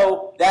that,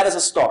 no, that is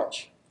a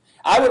starch.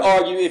 I would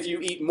argue if you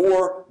eat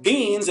more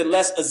beans and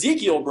less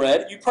Ezekiel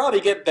bread, you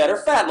probably get better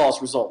fat loss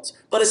results.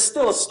 But it's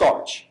still a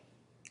starch.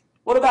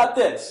 What about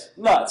this?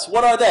 Nuts.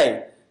 What are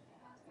they?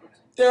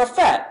 They're a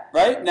fat,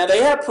 right? Now,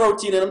 they have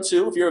protein in them,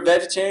 too. If you're a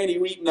vegetarian and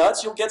you eat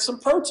nuts, you'll get some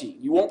protein.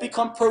 You won't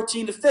become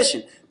protein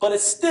deficient, but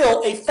it's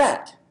still a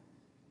fat,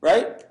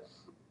 right?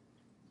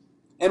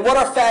 And what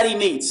are fatty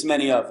meats,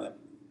 many of them?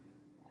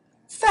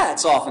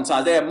 Fats,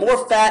 oftentimes. They have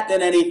more fat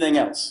than anything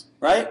else,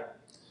 right?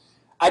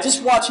 I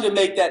just want you to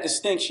make that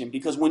distinction,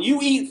 because when you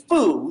eat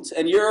foods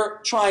and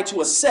you're trying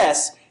to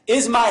assess,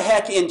 is my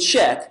heck in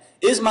check?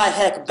 Is my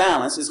heck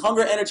balanced? Is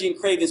hunger, energy, and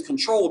cravings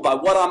controlled by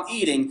what I'm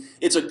eating?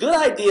 It's a good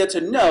idea to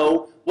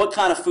know what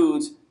kind of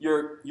foods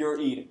you're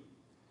eating.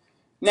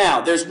 Now,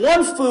 there's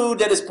one food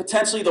that is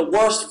potentially the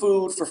worst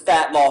food for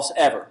fat loss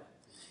ever.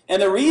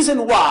 And the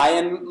reason why,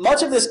 and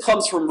much of this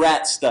comes from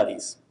rat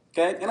studies,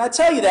 okay? And I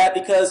tell you that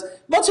because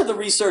much of the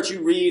research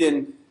you read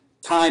in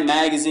Time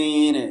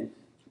Magazine and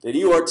the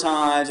New York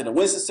Times and the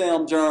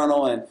Winston-Salem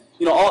Journal and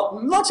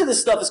much of this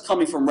stuff is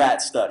coming from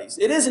rat studies.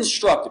 It is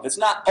instructive. It's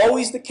not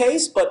always the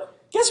case, but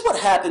guess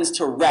what happens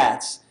to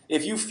rats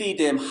if you feed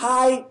them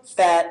high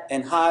fat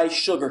and high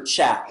sugar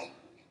chow?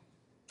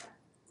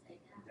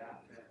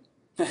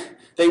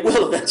 They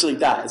will eventually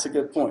die. It's a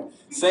good point.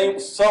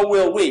 So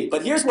will we.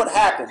 But here's what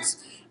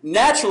happens.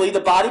 Naturally, the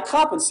body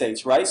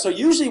compensates, right? So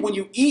usually when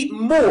you eat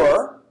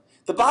more,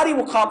 the body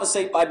will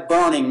compensate by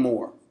burning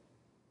more,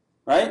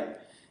 right?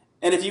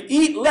 And if you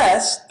eat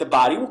less, the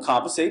body will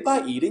compensate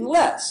by eating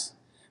less.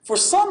 For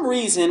some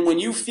reason, when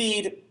you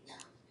feed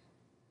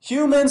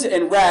humans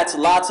and rats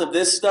lots of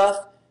this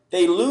stuff,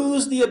 they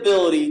lose the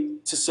ability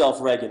to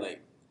self-regulate.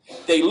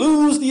 They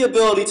lose the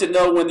ability to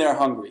know when they're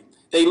hungry.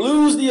 They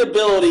lose the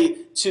ability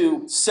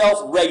to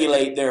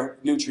self-regulate their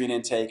nutrient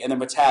intake, and their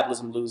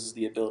metabolism loses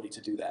the ability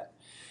to do that.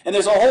 And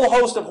there's a whole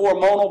host of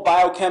hormonal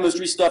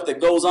biochemistry stuff that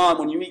goes on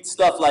when you eat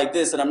stuff like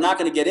this that I'm not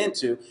going to get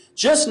into.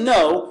 Just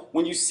know,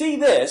 when you see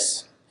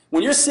this,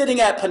 when you're sitting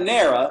at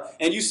Panera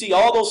and you see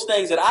all those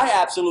things that I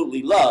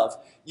absolutely love,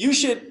 you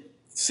should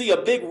see a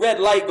big red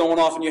light going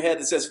off in your head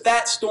that says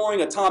fat storing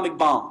atomic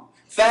bomb.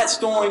 Fat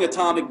storing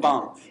atomic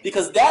bomb.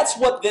 Because that's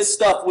what this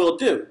stuff will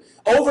do.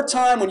 Over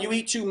time, when you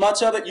eat too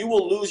much of it, you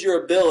will lose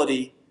your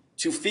ability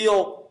to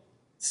feel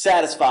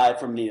satisfied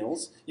from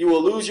meals. You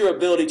will lose your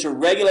ability to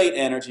regulate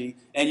energy,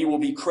 and you will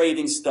be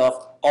craving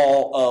stuff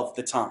all of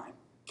the time.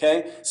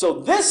 Okay? So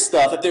this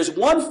stuff, if there's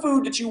one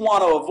food that you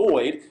want to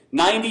avoid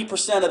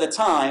 90% of the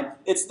time,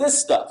 it's this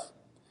stuff.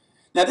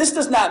 Now, this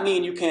does not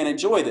mean you can't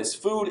enjoy this.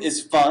 Food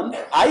is fun.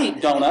 I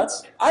eat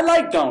donuts. I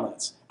like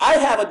donuts. I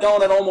have a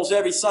donut almost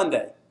every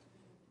Sunday,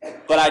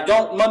 but I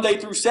don't Monday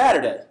through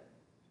Saturday.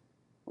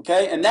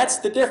 Okay? And that's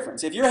the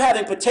difference. If you're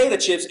having potato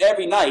chips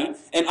every night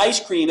and ice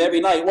cream every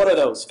night, what are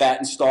those? Fat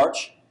and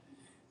starch.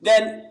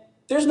 Then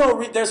there's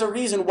a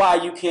reason why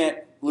you can't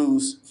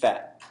lose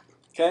fat.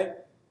 Okay?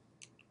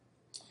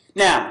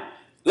 Now,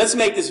 let's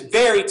make this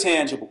very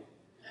tangible.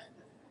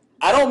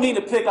 I don't mean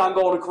to pick on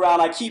Golden Corral,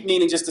 and I keep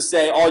meaning just to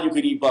say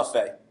all-you-could-eat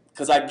buffet,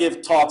 because I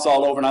give talks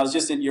all over, and I was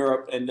just in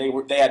Europe, and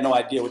they had no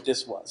idea what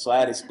this was, so I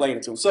had to explain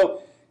it to them.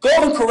 So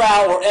Golden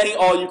Corral or any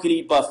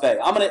all-you-can-eat buffet,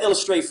 I'm going to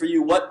illustrate for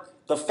you what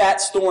the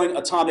fat-storing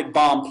atomic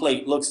bomb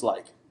plate looks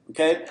like,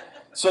 okay,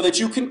 so that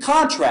you can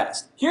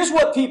contrast. Here's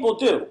what people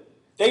do.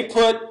 They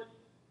put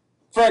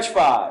French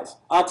fries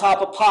on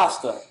top of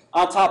pasta,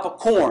 on top of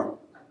corn,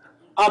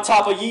 on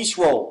top of yeast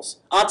rolls,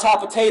 on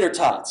top of tater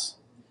tots,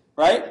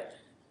 right?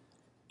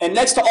 And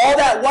next to all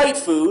that white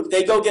food,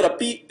 they go get a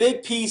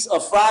big piece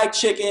of fried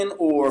chicken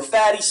or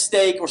fatty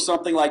steak or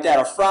something like that,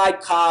 or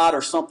fried cod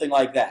or something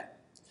like that.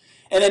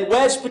 And then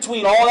wedged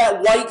between all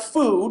that white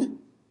food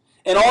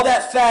and all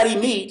that fatty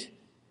meat,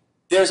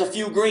 there's a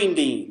few green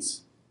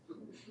beans.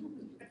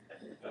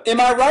 Am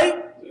I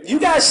right? You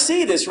guys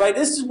see this, right?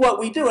 This is what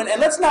we do. And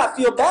let's not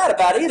feel bad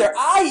about it either.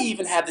 I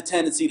even have the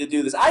tendency to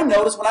do this. I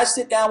notice when I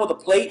sit down with a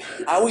plate,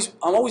 I'm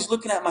always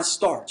looking at my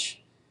starch.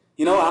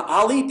 You know,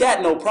 I'll eat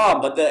that, no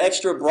problem, but the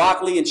extra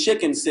broccoli and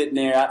chicken sitting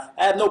there,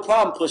 I have no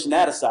problem pushing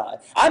that aside.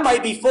 I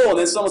might be full, and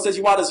then someone says,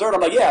 you want dessert?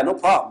 I'm like, yeah, no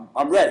problem.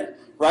 I'm ready,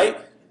 right?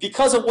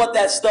 Because of what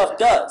that stuff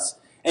does.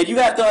 And you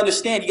have to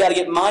understand, you got to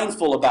get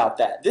mindful about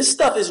that. This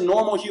stuff is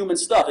normal human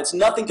stuff. It's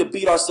nothing to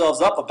beat ourselves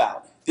up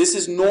about. This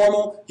is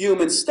normal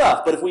human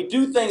stuff. But if we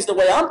do things the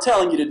way I'm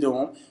telling you to do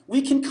them,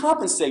 we can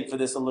compensate for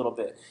this a little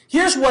bit.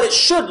 Here's what it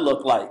should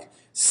look like.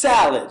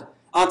 Salad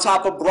on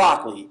top of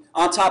broccoli,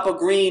 on top of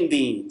green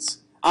beans,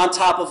 on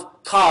top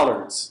of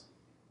collards.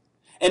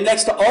 And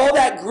next to all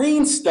that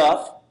green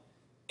stuff,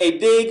 a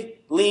big,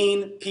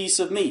 lean piece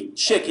of meat.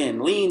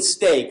 Chicken, lean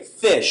steak,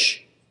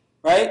 fish,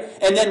 right?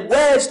 And then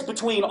wedged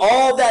between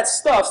all that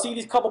stuff, see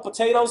these couple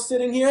potatoes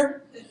sitting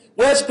here?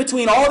 Wedged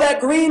between all that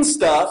green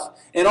stuff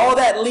and all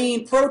that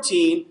lean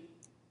protein,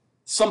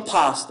 some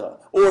pasta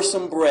or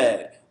some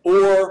bread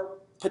or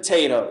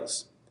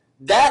potatoes.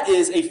 That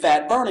is a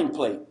fat burning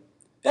plate.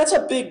 That's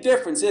a big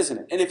difference, isn't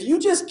it? And if you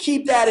just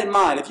keep that in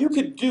mind, if you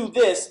could do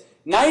this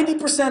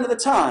 90% of the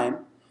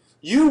time,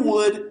 you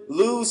would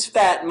lose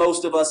fat,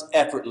 most of us,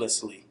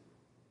 effortlessly.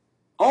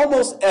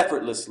 Almost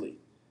effortlessly.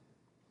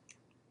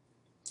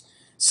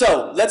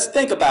 So, let's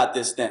think about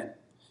this then.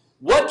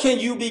 What can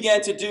you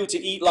begin to do to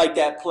eat like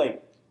that plate?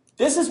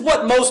 This is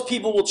what most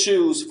people will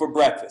choose for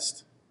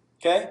breakfast.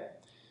 Okay?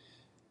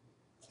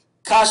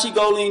 Kashi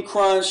Goleen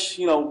Crunch,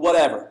 you know,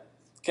 whatever.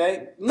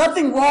 Okay?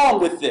 Nothing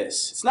wrong with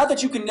this. It's not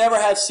that you can never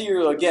have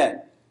cereal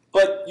again,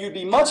 but you'd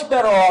be much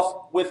better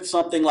off with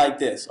something like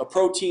this. A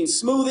protein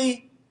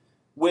smoothie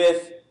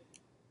with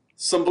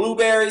some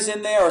blueberries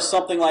in there or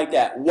something like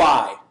that.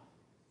 Why?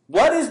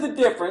 What is the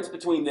difference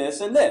between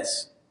this and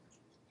this?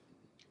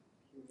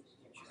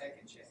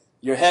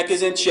 Your heck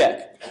is in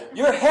check.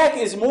 Your heck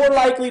is more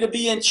likely to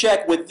be in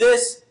check with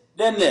this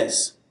than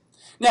this.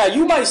 Now,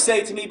 you might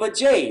say to me, but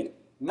Jade,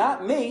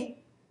 not me.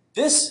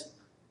 This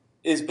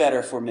is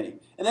better for me.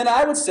 And then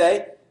I would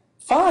say,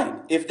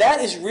 fine, if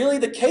that is really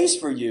the case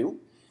for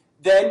you,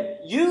 then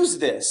use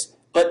this.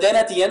 But then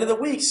at the end of the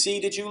week, see,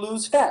 did you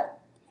lose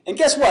fat? And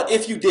guess what?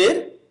 If you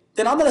did,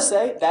 then I'm going to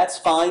say that's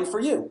fine for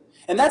you.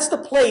 And that's the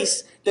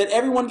place that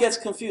everyone gets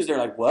confused. They're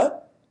like,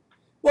 what?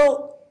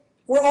 Well,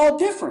 we're all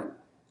different.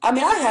 I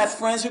mean, I have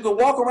friends who could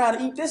walk around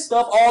and eat this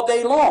stuff all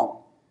day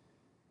long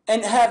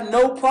and have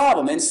no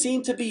problem and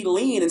seem to be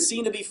lean and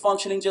seem to be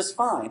functioning just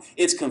fine.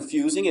 It's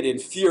confusing. It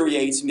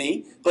infuriates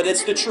me, but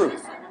it's the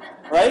truth,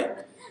 right?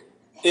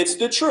 It's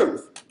the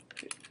truth.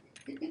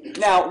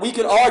 Now, we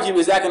could argue,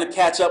 is that going to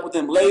catch up with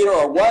them later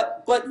or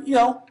what? But, you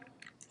know,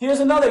 here's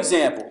another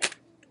example.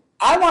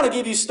 I want to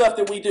give you stuff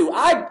that we do.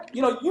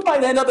 You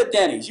might end up at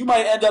Denny's. You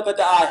might end up at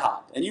the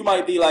IHOP. And you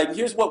might be like,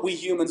 here's what we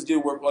humans do.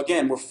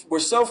 We're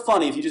so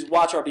funny if you just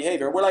watch our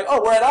behavior. We're like,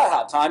 oh, we're at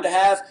IHOP. Time to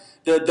have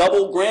the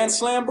double Grand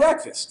Slam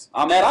breakfast.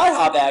 I'm at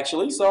IHOP,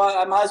 actually, so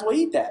I might as well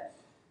eat that.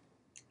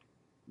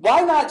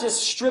 Why not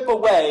just strip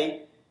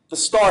away the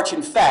starch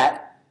and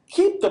fat,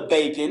 keep the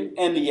bacon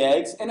and the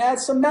eggs, and add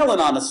some melon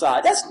on the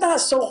side? That's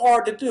not so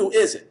hard to do,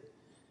 is it?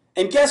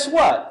 And guess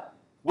what?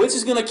 Which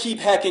is going to keep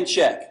heck in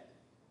check?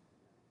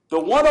 The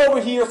one over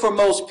here for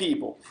most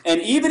people. And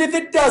even if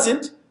it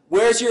doesn't, how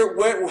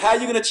are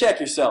you going to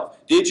check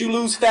yourself? Did you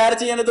lose fat at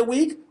the end of the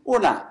week or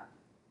not?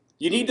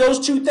 You need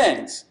those two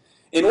things.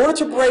 In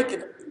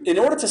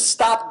order to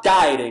stop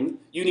dieting,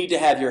 you need to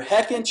have your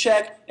heck in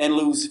check and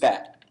lose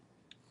fat.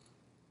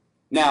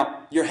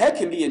 Now, your head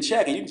can be in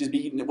check and you can just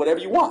be eating whatever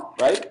you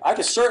want, right? I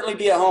can certainly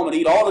be at home and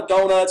eat all the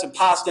donuts and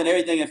pasta and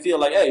everything and feel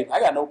like, hey, I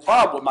got no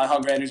problem with my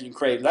hunger, energy, and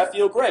cravings. I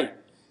feel great.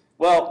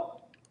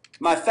 Well,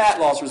 my fat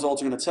loss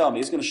results are going to tell me.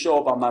 It's going to show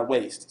up on my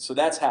waist. So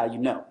that's how you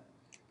know.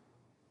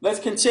 Let's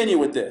continue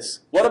with this.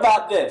 What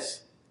about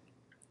this?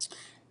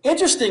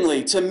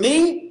 Interestingly, to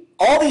me,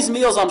 all these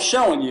meals I'm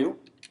showing you,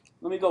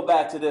 let me go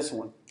back to this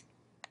one.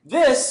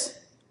 This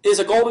is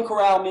a Golden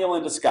Corral meal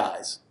in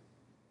disguise.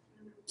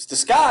 It's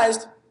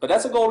disguised, but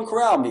that's a Golden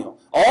Corral meal.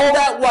 All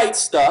that white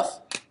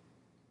stuff,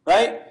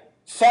 right?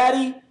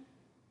 Fatty,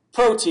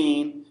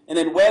 protein, and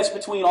then wedged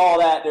between all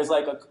that, there's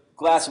like a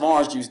glass of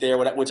orange juice there,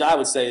 which I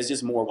would say is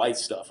just more white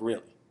stuff,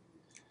 really.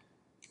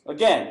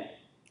 Again,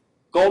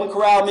 Golden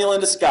Corral meal in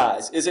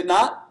disguise. Is it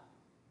not?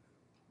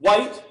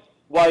 White,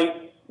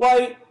 white,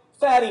 white,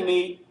 fatty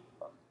meat,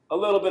 a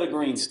little bit of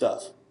green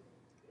stuff.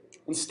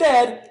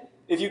 Instead,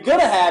 if you're going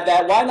to have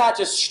that, why not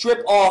just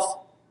strip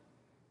off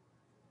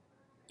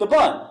the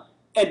bun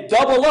and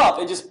double up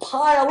and just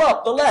pile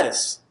up the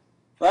lettuce,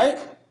 right?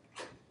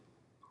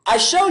 I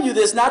show you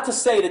this not to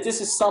say that this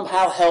is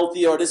somehow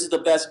healthy or this is the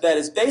best bet.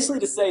 It's basically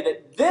to say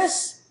that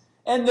this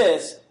and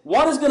this,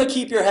 one is going to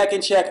keep your heck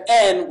in check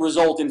and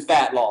result in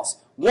fat loss.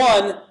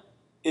 One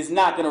is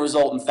not going to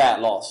result in fat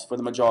loss for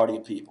the majority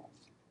of people.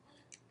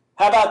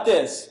 How about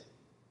this?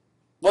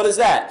 What is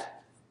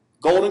that?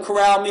 Golden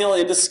Corral meal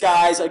in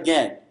disguise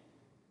again.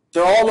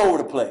 They're all over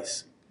the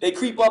place. They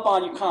creep up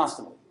on you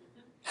constantly.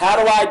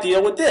 How do I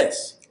deal with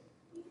this?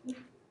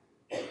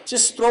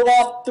 Just throw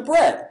off the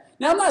bread.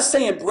 Now, I'm not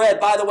saying bread,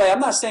 by the way, I'm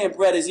not saying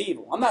bread is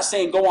evil. I'm not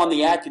saying go on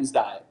the Atkins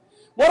diet.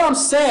 What I'm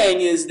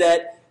saying is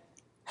that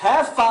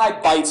have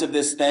 5 bites of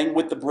this thing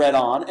with the bread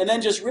on, and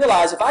then just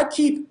realize if I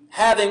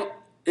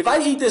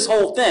eat this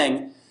whole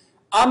thing,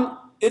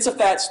 it's a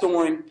fat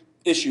storing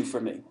issue for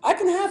me. I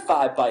can have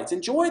 5 bites.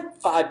 Enjoy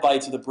 5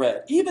 bites of the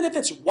bread. Even if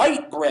it's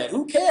white bread,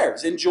 who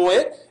cares? Enjoy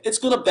it. It's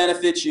going to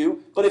benefit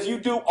you. But if you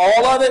do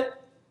all of it,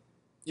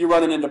 you're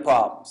running into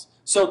problems.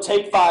 So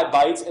take 5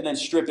 bites and then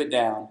strip it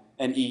down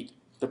and eat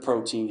the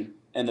protein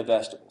and the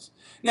vegetables.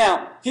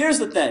 Now, here's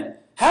the thing.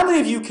 How many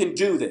of you can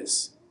do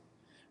this?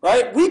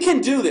 Right? We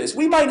can do this.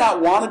 We might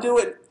not want to do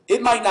it.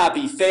 It might not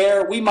be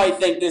fair. We might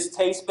think this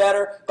tastes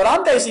better. But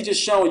I'm basically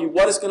just showing you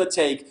what it's going to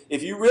take.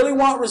 If you really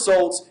want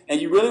results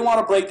and you really want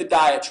to break the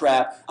diet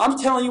trap, I'm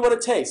telling you what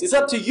it takes. It's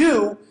up to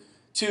you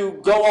to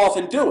go off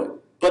and do it.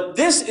 But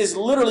this is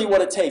literally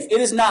what it takes.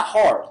 It is not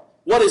hard.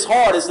 What is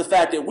hard is the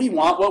fact that we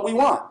want what we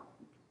want.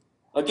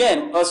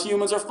 Again, us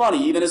humans are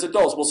funny, even as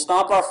adults. We'll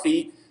stomp our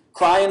feet,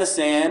 cry in the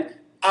sand,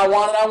 I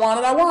want it, I want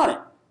it, I want it.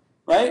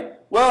 Right?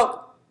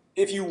 Well,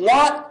 if you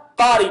want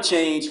body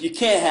change, you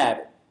can't have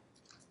it.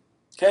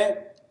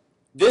 Okay?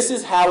 This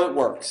is how it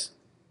works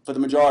for the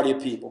majority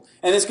of people.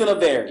 And it's going to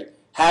vary.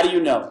 How do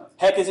you know?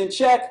 Heck is in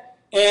check,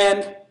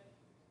 and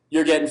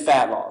you're getting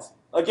fat loss.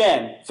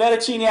 Again,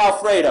 fettuccine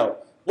Alfredo.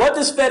 What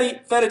does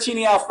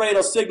fettuccine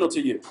Alfredo signal to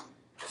you?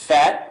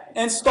 Fat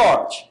and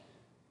starch.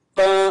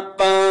 Bum,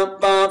 bum,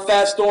 bum,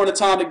 fat storing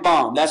atomic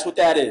bomb. That's what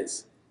that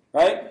is.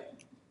 Right?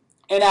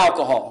 And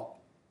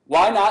alcohol.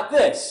 Why not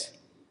this?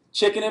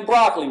 Chicken and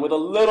broccoli with a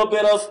little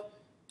bit of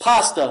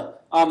pasta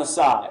on the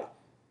side.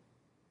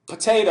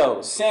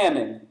 Potatoes,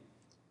 salmon,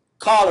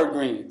 collard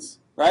greens,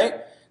 right?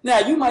 Now,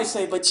 you might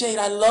say, but Jade,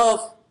 I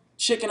love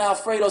chicken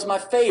Alfredo, it's my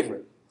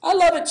favorite. I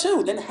love it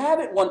too. Then have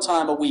it 1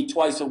 time a week,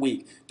 twice a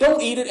week.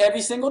 Don't eat it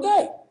every single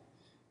day.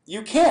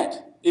 You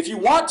can't. If you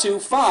want to,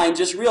 fine.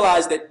 Just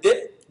realize that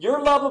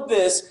your love of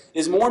this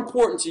is more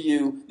important to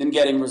you than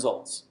getting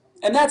results.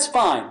 And that's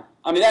fine.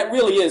 I mean, that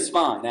really is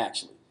fine,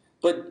 actually.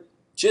 But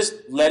just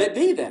let it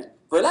be then.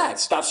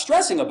 Relax. Stop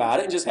stressing about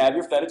it and just have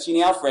your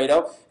fettuccine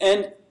Alfredo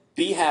and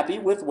be happy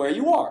with where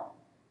you are.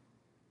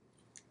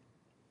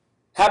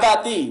 How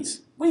about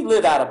these? We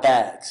live out of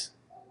bags.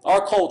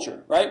 Our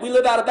culture, right? We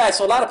live out of bags.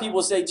 So a lot of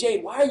people say,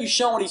 Jade, why are you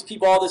showing these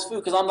people all this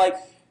food? Because I'm like,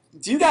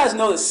 do you guys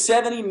know that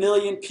 70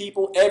 million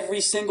people every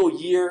single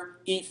year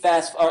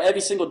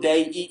every single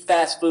day eat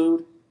fast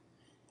food?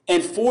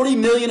 And 40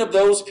 million of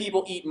those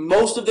people eat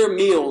most of their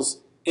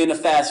meals in the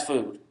fast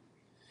food.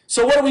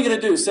 So what are we going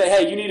to do? Say,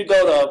 hey, you need to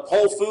go to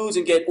Whole Foods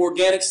and get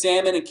organic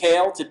salmon and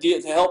kale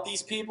to help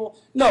these people?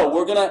 No,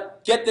 we're going to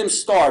get them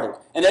started.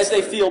 And as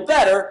they feel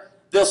better,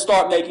 they'll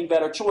start making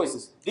better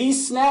choices.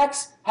 These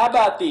snacks, how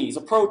about these?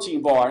 A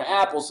protein bar, an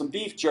apple, some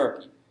beef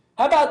jerky.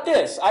 How about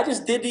this? I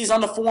just did these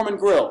on the Foreman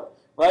grill,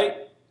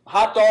 right?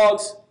 Hot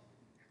dogs,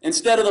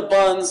 instead of the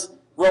buns,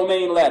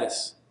 romaine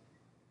lettuce.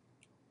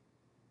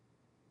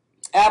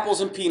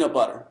 Apples and peanut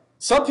butter.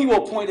 Some people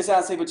will point this out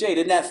and say, but Jade,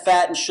 isn't that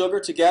fat and sugar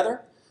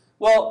together?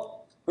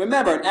 Well,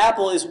 remember, an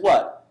apple is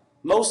what?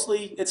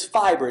 Mostly, it's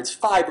fiber. It's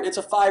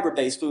a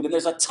fiber-based food, and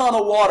there's a ton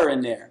of water in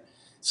there.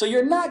 So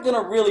you're not going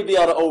to really be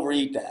able to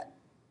overeat that,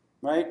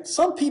 right?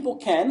 Some people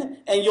can,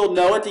 and you'll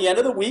know at the end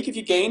of the week if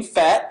you gain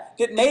fat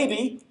that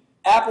maybe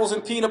apples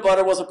and peanut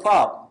butter was a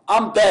problem.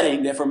 I'm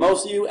betting that for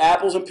most of you,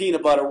 apples and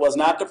peanut butter was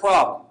not the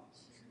problem.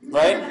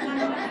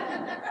 right?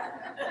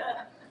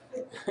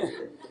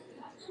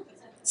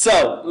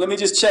 So let me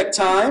just check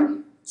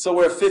time. So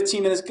we're at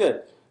 15 minutes,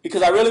 good.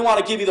 Because I really want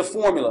to give you the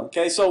formula,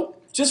 okay? So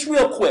just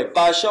real quick,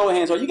 by a show of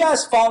hands, are you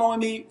guys following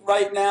me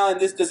right now? And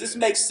does this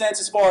make sense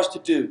as far as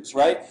to-dos,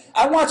 right?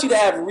 I want you to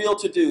have real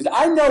to-dos.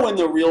 I know in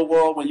the real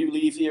world when you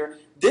leave here,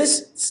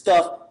 this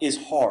stuff is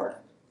hard,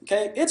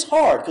 okay? It's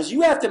hard because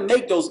you have to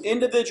make those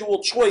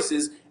individual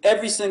choices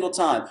every single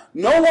time.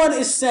 No one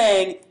is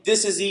saying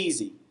this is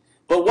easy.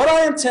 But what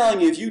I am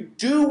telling you, if you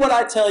do what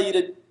I tell you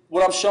to,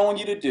 what I'm showing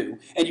you to do,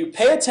 and you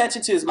pay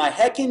attention to is my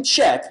heck in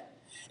check,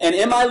 and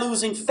am I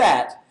losing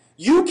fat,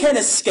 you can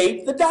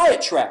escape the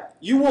diet trap.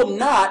 You will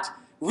not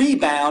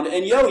rebound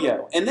and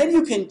yo-yo. And then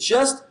you can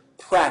just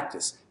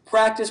practice.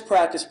 Practice,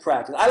 practice,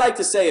 practice. I like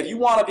to say if you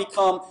want to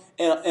become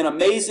an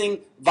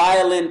amazing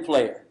violin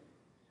player,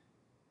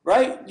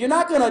 right? You're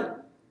not going to,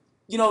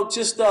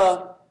 just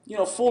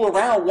fool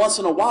around once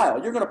in a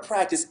while. You're going to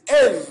practice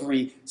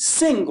every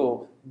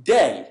single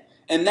day.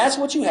 And that's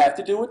what you have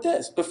to do with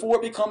this before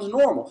it becomes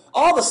normal.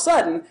 All of a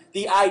sudden,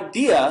 the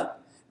idea,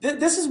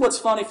 this is what's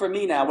funny for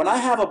me now. When I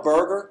have a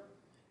burger,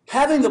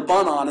 having the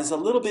bun on is a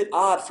little bit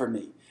odd for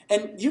me.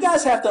 And you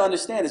guys have to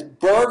understand is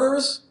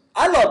burgers,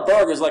 I love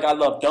burgers like I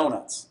love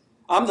donuts.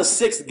 I'm the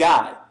sixth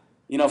guy.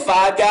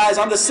 5 guys,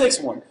 I'm the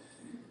sixth one.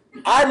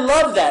 I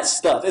love that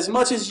stuff as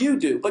much as you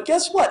do. But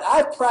guess what?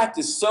 I've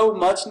practiced so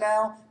much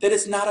now that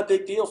it's not a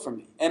big deal for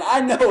me. And I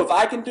know if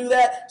I can do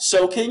that,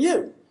 so can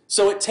you.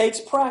 So it takes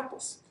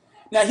practice.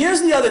 Now,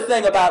 here's the other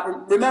thing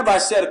about, remember I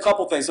said a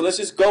couple things, so let's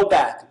just go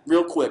back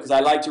real quick because I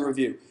like to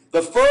review.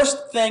 The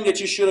first thing that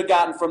you should have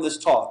gotten from this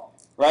talk,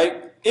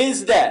 right,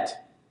 is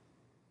that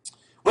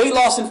weight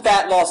loss and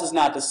fat loss is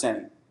not the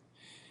same.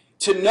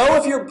 To know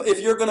if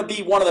you're going to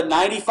be one of the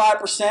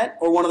 95%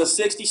 or one of the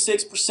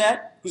 66%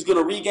 who's going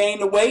to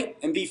regain the weight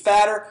and be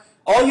fatter,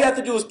 all you have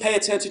to do is pay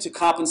attention to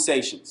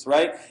compensations,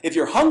 right? If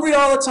you're hungry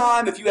all the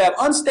time, if you have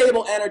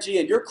unstable energy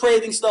and you're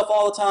craving stuff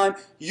all the time,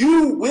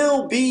 you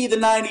will be the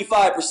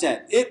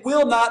 95%. It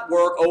will not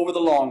work over the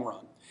long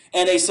run.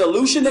 And a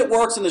solution that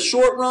works in the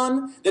short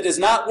run that does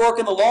not work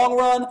in the long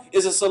run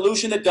is a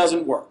solution that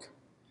doesn't work.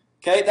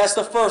 Okay, that's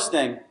the first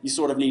thing you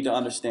sort of need to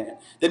understand.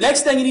 The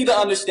next thing you need to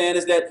understand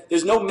is that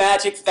there's no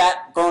magic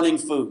fat-burning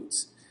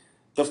foods.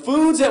 The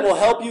foods that will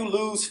help you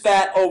lose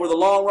fat over the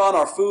long run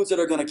are foods that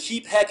are going to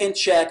keep heck in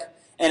check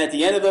and at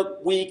the end of the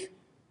week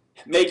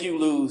make you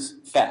lose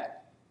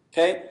fat.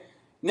 Okay?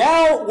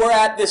 Now we're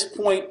at this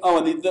point,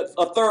 and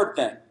a third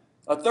thing.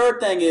 A third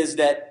thing is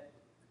that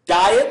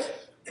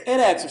diet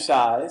and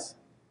exercise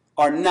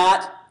are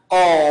not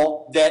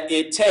all that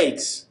it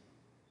takes.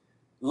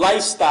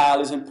 Lifestyle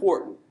is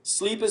important.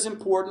 Sleep is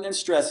important and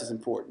stress is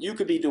important. You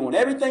could be doing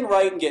everything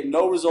right and get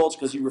no results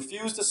because you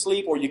refuse to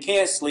sleep or you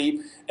can't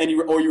sleep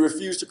or you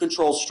refuse to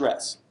control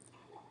stress.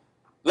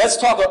 Let's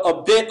talk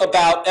a bit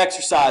about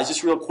exercise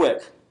just real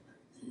quick.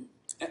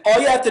 All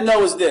you have to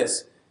know is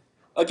this.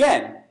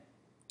 Again,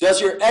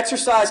 does your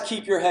exercise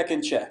keep your heck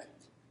in check?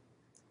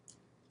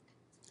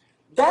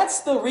 That's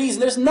the reason.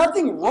 There's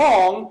nothing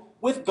wrong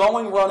with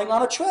running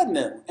on a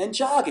treadmill and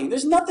jogging.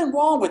 There's nothing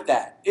wrong with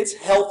that. It's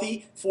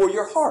healthy for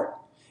your heart.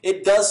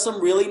 It does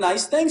some really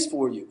nice things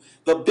for you.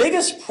 The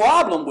biggest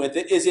problem with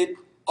it is it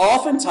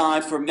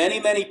oftentimes, for many,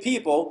 many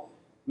people,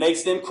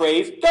 makes them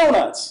crave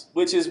donuts,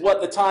 which is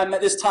what this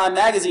Time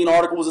magazine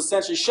article was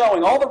essentially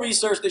showing. All the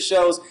research that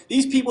shows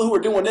these people who are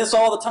doing this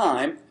all the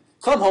time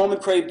come home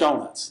and crave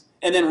donuts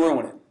and then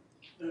ruin it.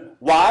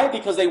 Why?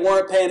 Because they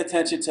weren't paying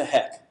attention to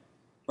heck.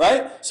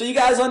 Right? So you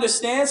guys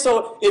understand?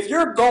 So if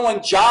you're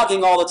going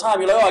jogging all the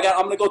time, you're like,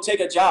 I'm going to go take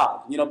a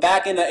jog.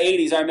 Back in the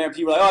 80s, I remember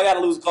people were like, I got to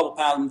lose a couple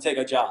pounds and take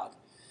a jog.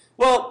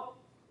 Well,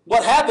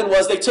 what happened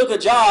was they took a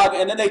jog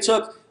and then they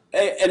took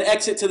an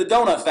exit to the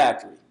donut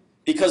factory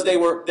because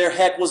their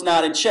heck was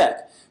not in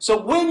check.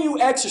 So when you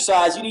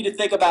exercise, you need to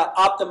think about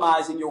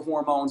optimizing your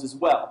hormones as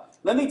well.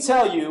 Let me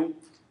tell you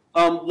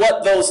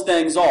what those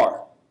things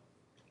are.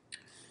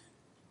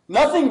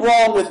 Nothing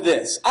wrong with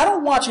this. I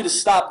don't want you to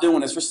stop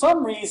doing this. For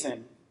some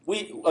reason,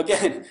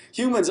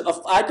 humans,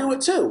 I do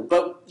it too,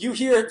 but you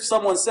hear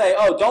someone say,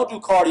 oh, don't do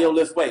cardio,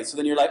 lift weights. So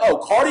then you're like, oh,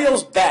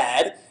 cardio's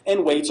bad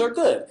and weights are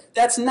good.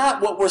 That's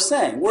not what we're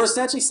saying. We're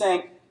essentially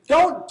saying,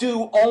 don't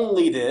do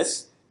only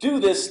this, do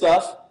this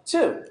stuff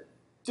too.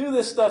 Do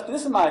this stuff.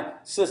 This is my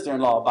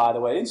sister-in-law, by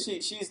the way, and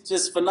she's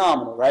just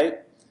phenomenal, right?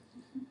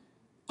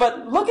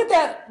 But look at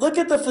that. Look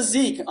at the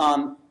physique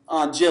on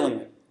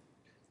Jillian.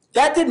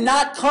 That did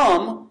not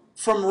come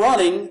from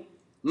running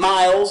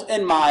miles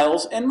and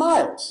miles and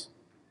miles.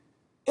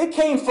 It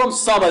came from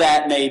some of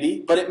that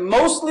maybe, but it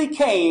mostly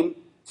came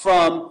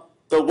from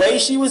the way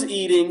she was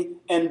eating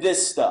and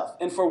this stuff.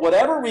 And for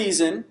whatever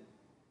reason,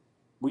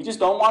 we just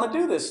don't want to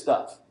do this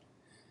stuff.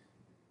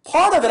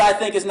 Part of it, I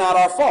think, is not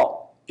our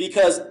fault.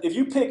 Because if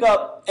you pick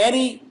up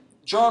any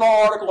journal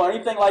article or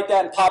anything like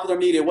that in popular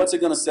media, what's it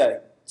going to say?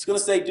 It's going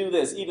to say do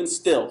this. Even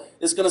still,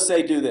 it's going to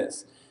say do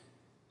this.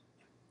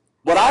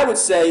 What I would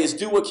say is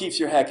do what keeps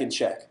your heck in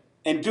check.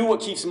 And do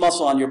what keeps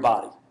muscle on your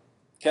body.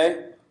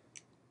 Okay?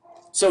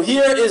 So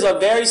here is a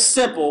very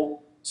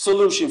simple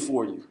solution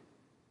for you.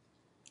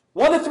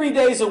 1 to 3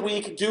 days a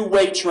week, do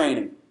weight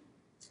training.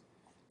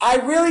 I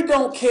really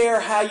don't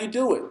care how you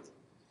do it.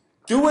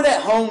 Do it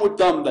at home with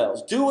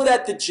dumbbells. Do it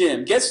at the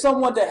gym. Get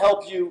someone to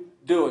help you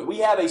do it. We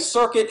have a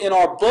circuit in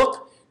our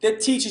book that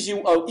teaches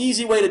you an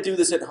easy way to do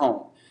this at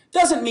home.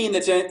 Doesn't mean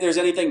that there's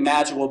anything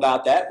magical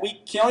about that.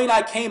 Kelly and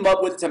I came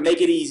up with it to make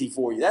it easy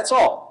for you. That's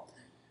all.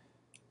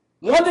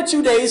 1 to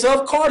 2 days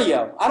of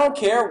cardio. I don't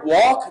care.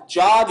 Walk,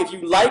 jog. If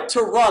you like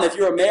to run, if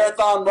you're a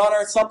marathon runner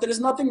or something, there's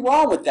nothing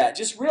wrong with that.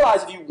 Just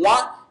realize if you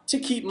want to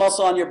keep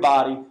muscle on your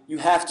body, you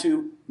have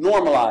to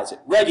normalize it,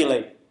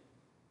 regulate it.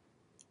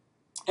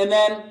 And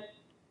then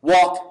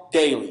walk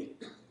daily.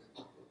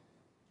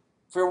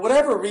 For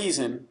whatever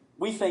reason,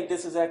 we think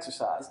this is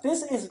exercise.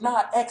 This is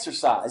not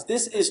exercise.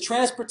 This is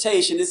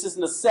transportation. This is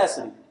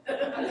necessity.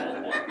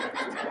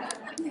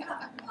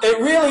 It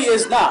really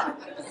is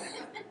not.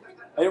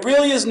 It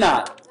really is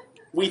not.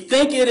 We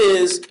think it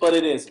is, but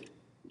it isn't.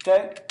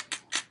 Okay?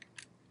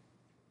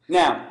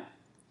 Now,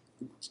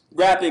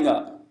 wrapping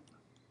up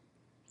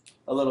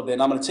a little bit,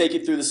 and I'm going to take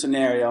you through the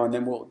scenario, and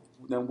then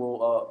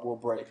we'll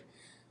break.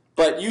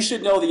 But you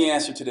should know the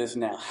answer to this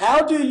now.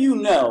 How do you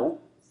know?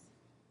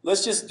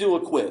 Let's just do a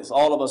quiz,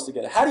 all of us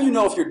together. How do you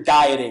know if you're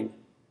dieting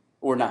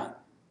or not?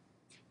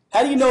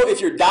 How do you know if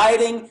you're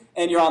dieting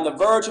and you're on the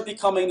verge of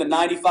becoming the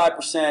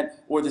 95%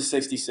 or the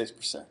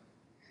 66%?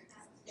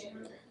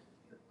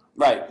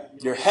 Right.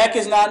 Your heck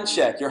is not in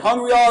check. You're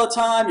hungry all the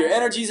time, your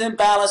energy's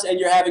imbalanced, and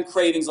you're having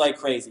cravings like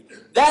crazy.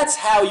 That's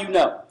how you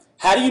know.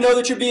 How do you know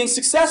that you're being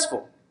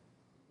successful?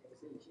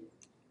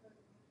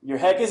 Your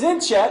heck is in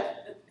check,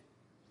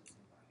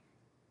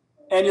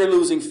 and you're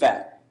losing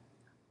fat.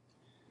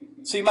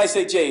 So you might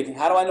say, Jade,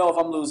 how do I know if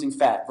I'm losing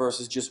fat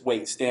versus just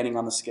weight standing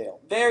on the scale?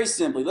 Very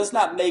simply,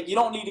 you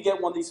don't need to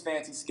get one of these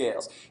fancy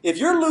scales. If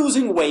you're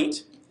losing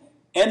weight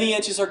and the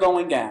inches are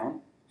going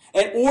down,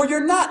 or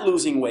you're not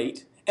losing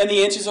weight and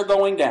the inches are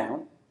going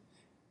down,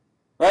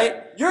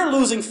 right? You're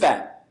losing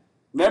fat.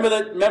 Remember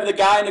the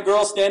guy and the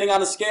girl standing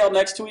on the scale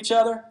next to each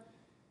other?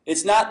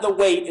 It's not the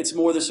weight, it's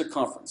more the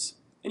circumference.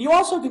 And you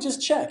also can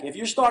just check. If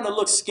you're starting to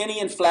look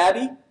skinny and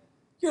flabby,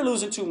 you're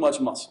losing too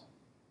much muscle,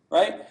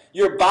 right?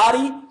 Your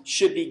body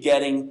should be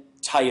getting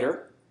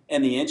tighter,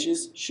 and the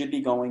inches should be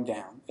going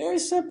down. Very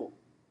simple.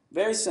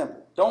 Very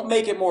simple. Don't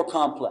make it more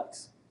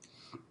complex.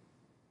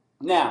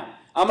 Now,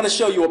 I'm going to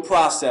show you a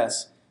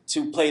process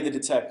to play the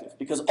detective,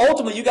 because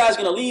ultimately you guys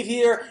are going to leave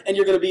here and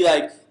you're going to be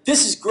like,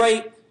 this is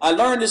great. I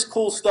learned this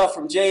cool stuff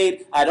from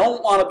Jade. I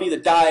don't want to be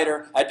the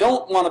dieter. I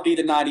don't want to be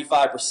the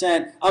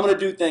 95%. I'm going to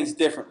do things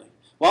differently.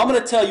 Well, I'm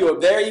going to tell you a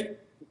very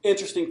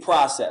interesting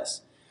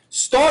process.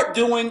 Start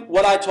doing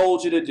what I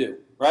told you to do,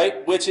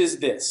 right? Which is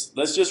this.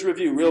 Let's just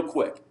review real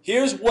quick.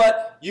 Here's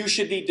what you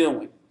should be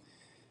doing.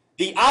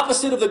 The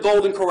opposite of the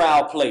Golden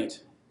Corral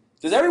plate.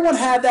 Does everyone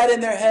have that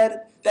in their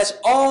head? That's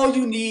all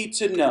you need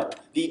to know.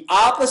 The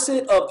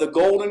opposite of the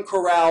Golden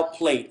Corral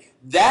plate.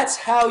 That's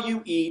how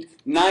you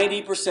eat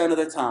 90% of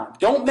the time.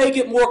 Don't make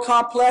it more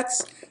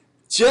complex.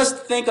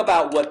 Just think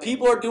about what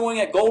people are doing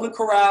at Golden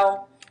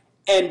Corral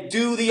and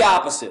do the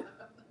opposite.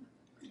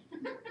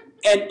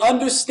 And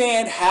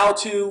understand how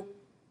to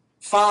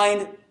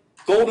find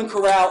Golden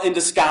Corral in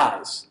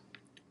disguise.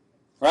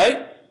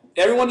 Right?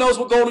 Everyone knows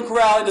what Golden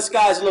Corral in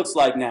disguise looks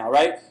like now,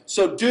 right?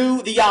 So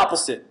do the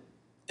opposite.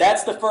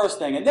 That's the first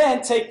thing. And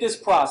then take this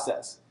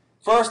process.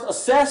 First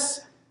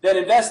assess, then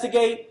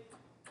investigate,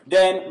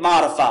 then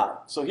modify.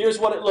 So here's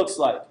what it looks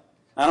like.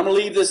 And I'm going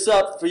to leave this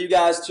up for you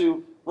guys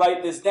to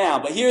write this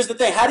down. But here's the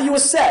thing. How do you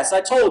assess?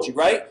 I told you,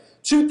 right?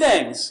 Two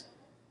things.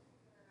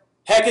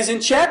 Heck is in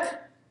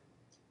check,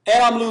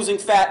 and I'm losing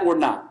fat or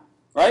not,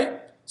 right?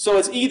 So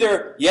it's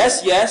either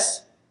yes,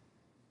 yes,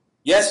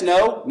 yes,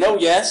 no, no,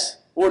 yes,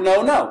 or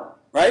no, no,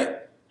 right?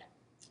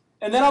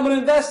 And then I'm going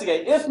to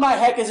investigate. If my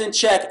heck is in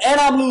check and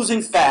I'm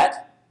losing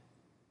fat,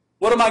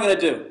 what am I going to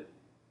do?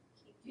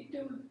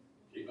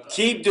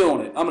 Keep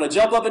doing it. I'm going to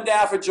jump up and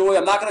down for joy.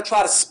 I'm not going to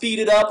try to speed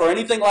it up or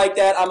anything like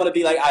that. I'm going to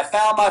be like, I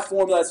found my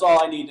formula. That's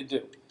all I need to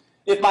do.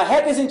 If my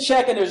heck is in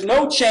check and there's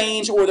no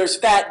change or there's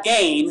fat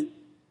gain,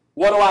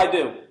 what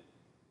do?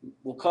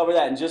 We'll cover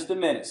that in just a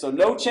minute. So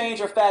no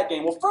change or fat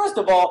gain. Well, first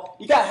of all,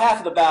 you got half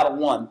of the battle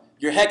won.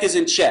 Your heck is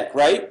in check,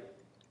 right?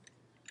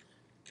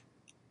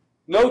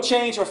 No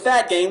change or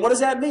fat gain, what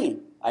does that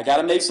mean? I got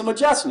to make some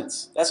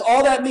adjustments. That's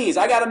all that means.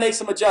 I got to make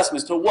some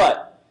adjustments to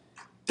what?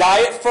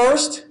 Diet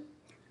first,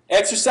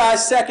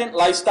 exercise second,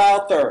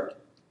 lifestyle third.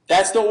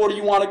 That's the order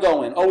you want to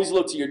go in. Always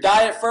look to your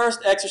diet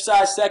first,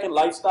 exercise second,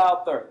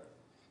 lifestyle third.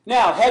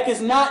 Now, heck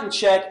is not in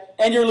check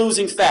and you're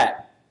losing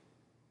fat.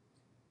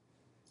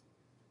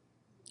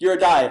 You're a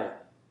dieter.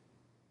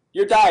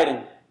 You're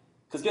dieting.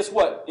 Because guess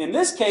what? In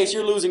this case,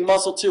 you're losing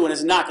muscle too, and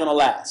it's not going to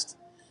last.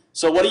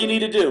 So what do you need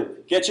to do?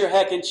 Get your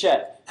heck in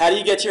check. How do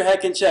you get your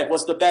heck in check?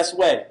 What's the best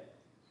way?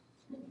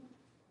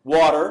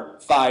 Water,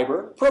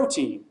 fiber,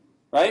 protein,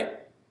 right?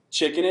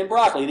 Chicken and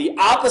broccoli. The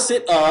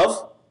opposite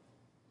of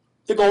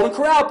the Golden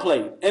Corral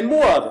plate, and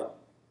more of it.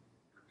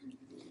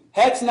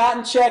 Heck's not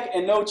in check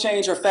and no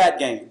change or fat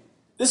gain.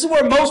 This is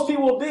where most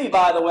people will be,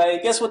 by the way.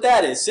 Guess what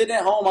that is? Sitting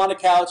at home on the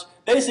couch,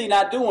 basically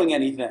not doing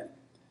anything.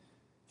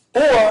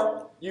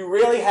 Or you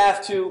really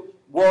have to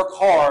work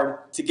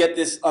hard to get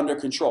this under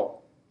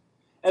control.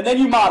 And then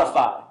you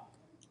modify.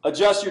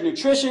 Adjust your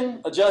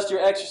nutrition, adjust your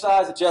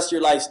exercise, adjust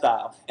your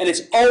lifestyle. And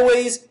it's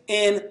always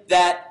in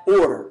that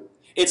order.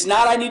 It's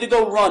not I need to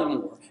go run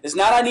more. It's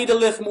not I need to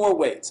lift more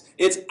weights.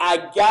 It's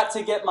I got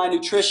to get my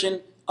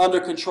nutrition under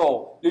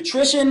control.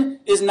 Nutrition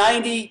is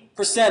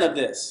 90% of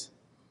this.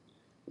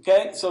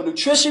 Okay, so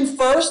nutrition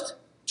first,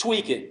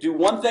 tweak it. Do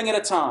one thing at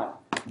a time.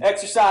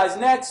 Exercise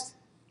next,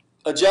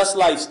 adjust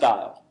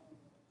lifestyle.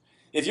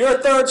 If you're a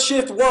third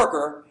shift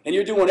worker and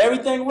you're doing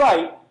everything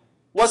right,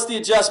 what's the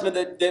adjustment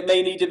that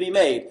may need to be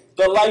made?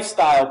 The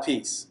lifestyle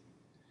piece.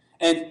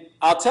 And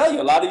I'll tell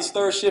you, a lot of these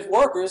third shift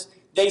workers,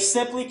 they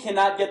simply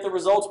cannot get the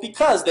results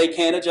because they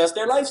can't adjust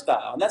their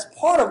lifestyle. And that's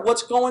part of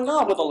what's going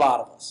on with a lot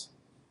of us.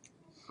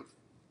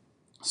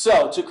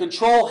 So, to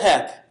control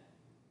heck,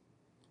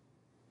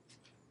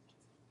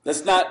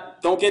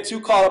 don't get too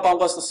caught up on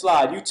what's the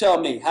slide. You tell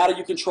me, how do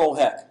you control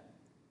heck?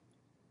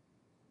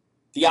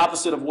 The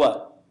opposite of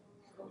what?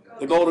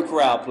 The Golden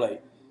Corral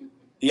plate.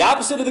 The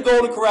opposite of the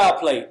Golden Corral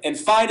plate, and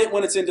find it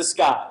when it's in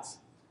disguise.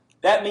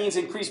 That means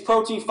increase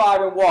protein,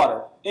 fiber, and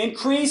water.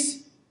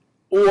 Increase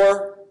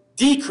or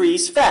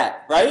decrease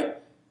fat, right?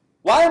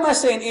 Why am I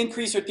saying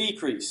increase or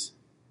decrease?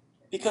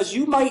 Because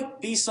you might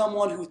be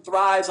someone who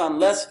thrives on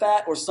less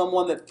fat or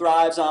someone that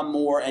thrives on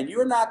more, and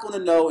you're not going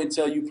to know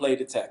until you play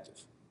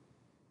detective.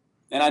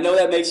 And I know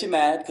that makes you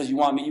mad because you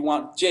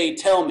want Jade,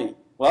 tell me.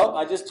 Well,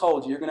 I just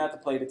told you, you're going to have to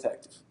play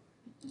detective.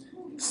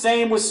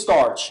 Same with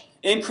starch.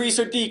 Increase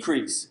or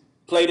decrease,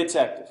 play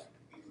detective.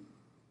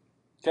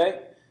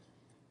 Okay?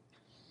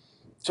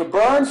 To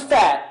burn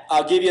fat,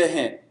 I'll give you a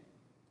hint.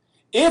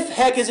 If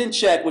heck is in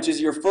check, which is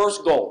your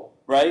first goal,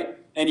 right,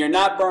 and you're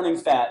not burning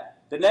fat,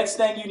 the next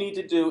thing you need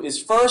to do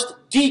is first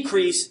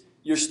decrease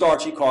your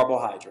starchy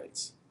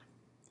carbohydrates.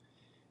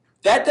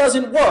 If that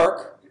doesn't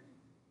work,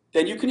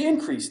 then you can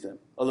increase them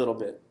a little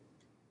bit.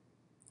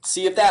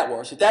 See if that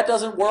works. If that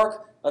doesn't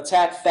work,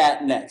 attack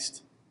fat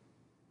next.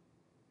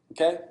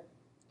 Okay?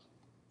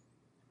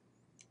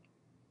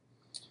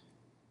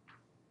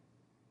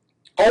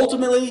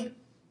 Ultimately,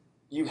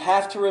 you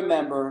have to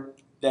remember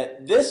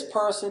that this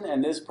person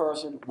and this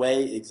person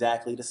weigh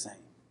exactly the same.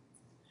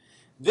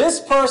 This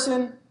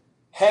person,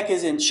 heck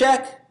is in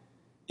check,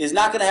 is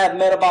not going to have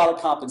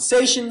metabolic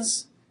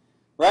compensations,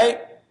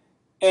 right?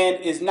 And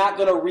is not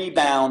going to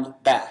rebound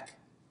back.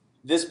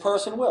 This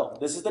person will.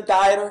 This is the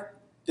dieter.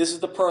 This is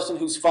the person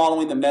who's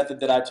following the method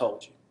that I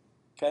told you.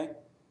 Okay?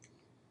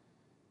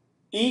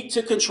 Eat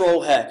to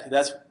control heck.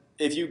 That's,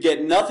 if you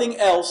get nothing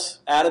else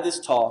out of this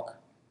talk,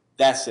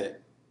 that's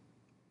it.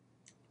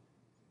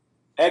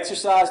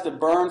 Exercise to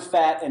burn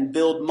fat and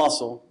build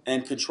muscle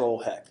and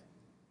control heck.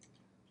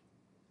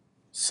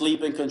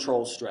 Sleep and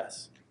control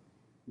stress.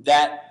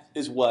 That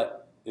is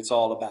what it's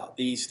all about,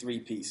 these three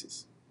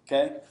pieces.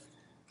 Okay?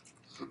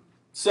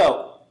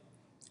 So,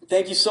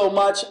 thank you so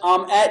much.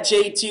 I'm at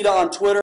Jade Teta on Twitter.